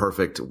almost like a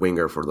perfect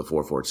winger for the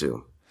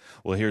 4-4-2.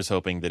 Well, here's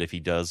hoping that if he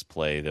does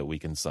play, that we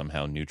can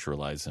somehow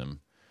neutralize him.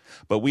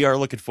 But we are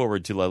looking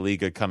forward to La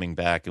Liga coming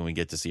back and we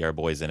get to see our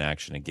boys in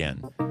action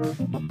again.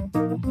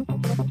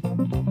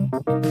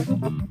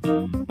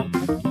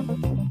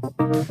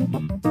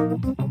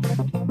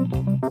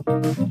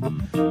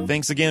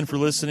 Thanks again for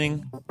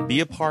listening. Be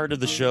a part of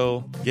the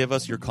show. Give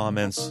us your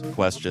comments,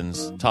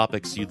 questions,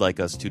 topics you'd like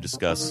us to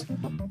discuss.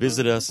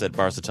 Visit us at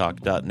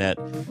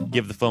barcatalk.net.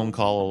 Give the phone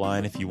call a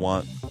line if you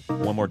want.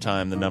 One more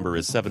time, the number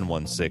is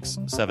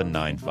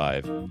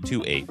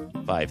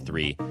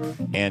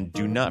 716-795-2853. And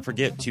do not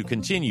forget to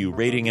continue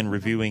rating and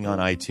reviewing on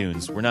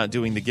iTunes. We're not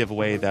doing the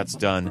giveaway, that's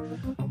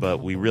done,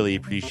 but we really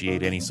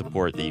appreciate any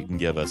support that you can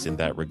give us in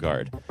that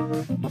regard.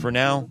 For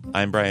now,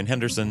 I'm Brian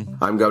Henderson.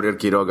 I'm Gabriel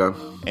Quiroga.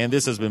 And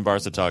this has been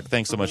Barca Talk.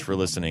 Thanks so much for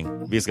listening.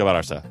 Visca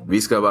Barça.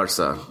 Visca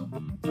Barça.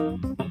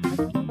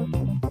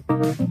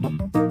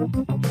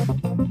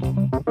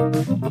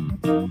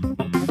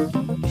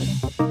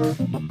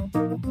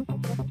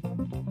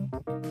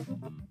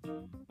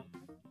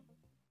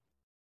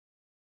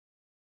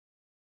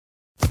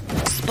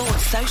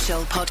 Sports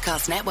Social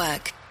Podcast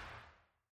Network.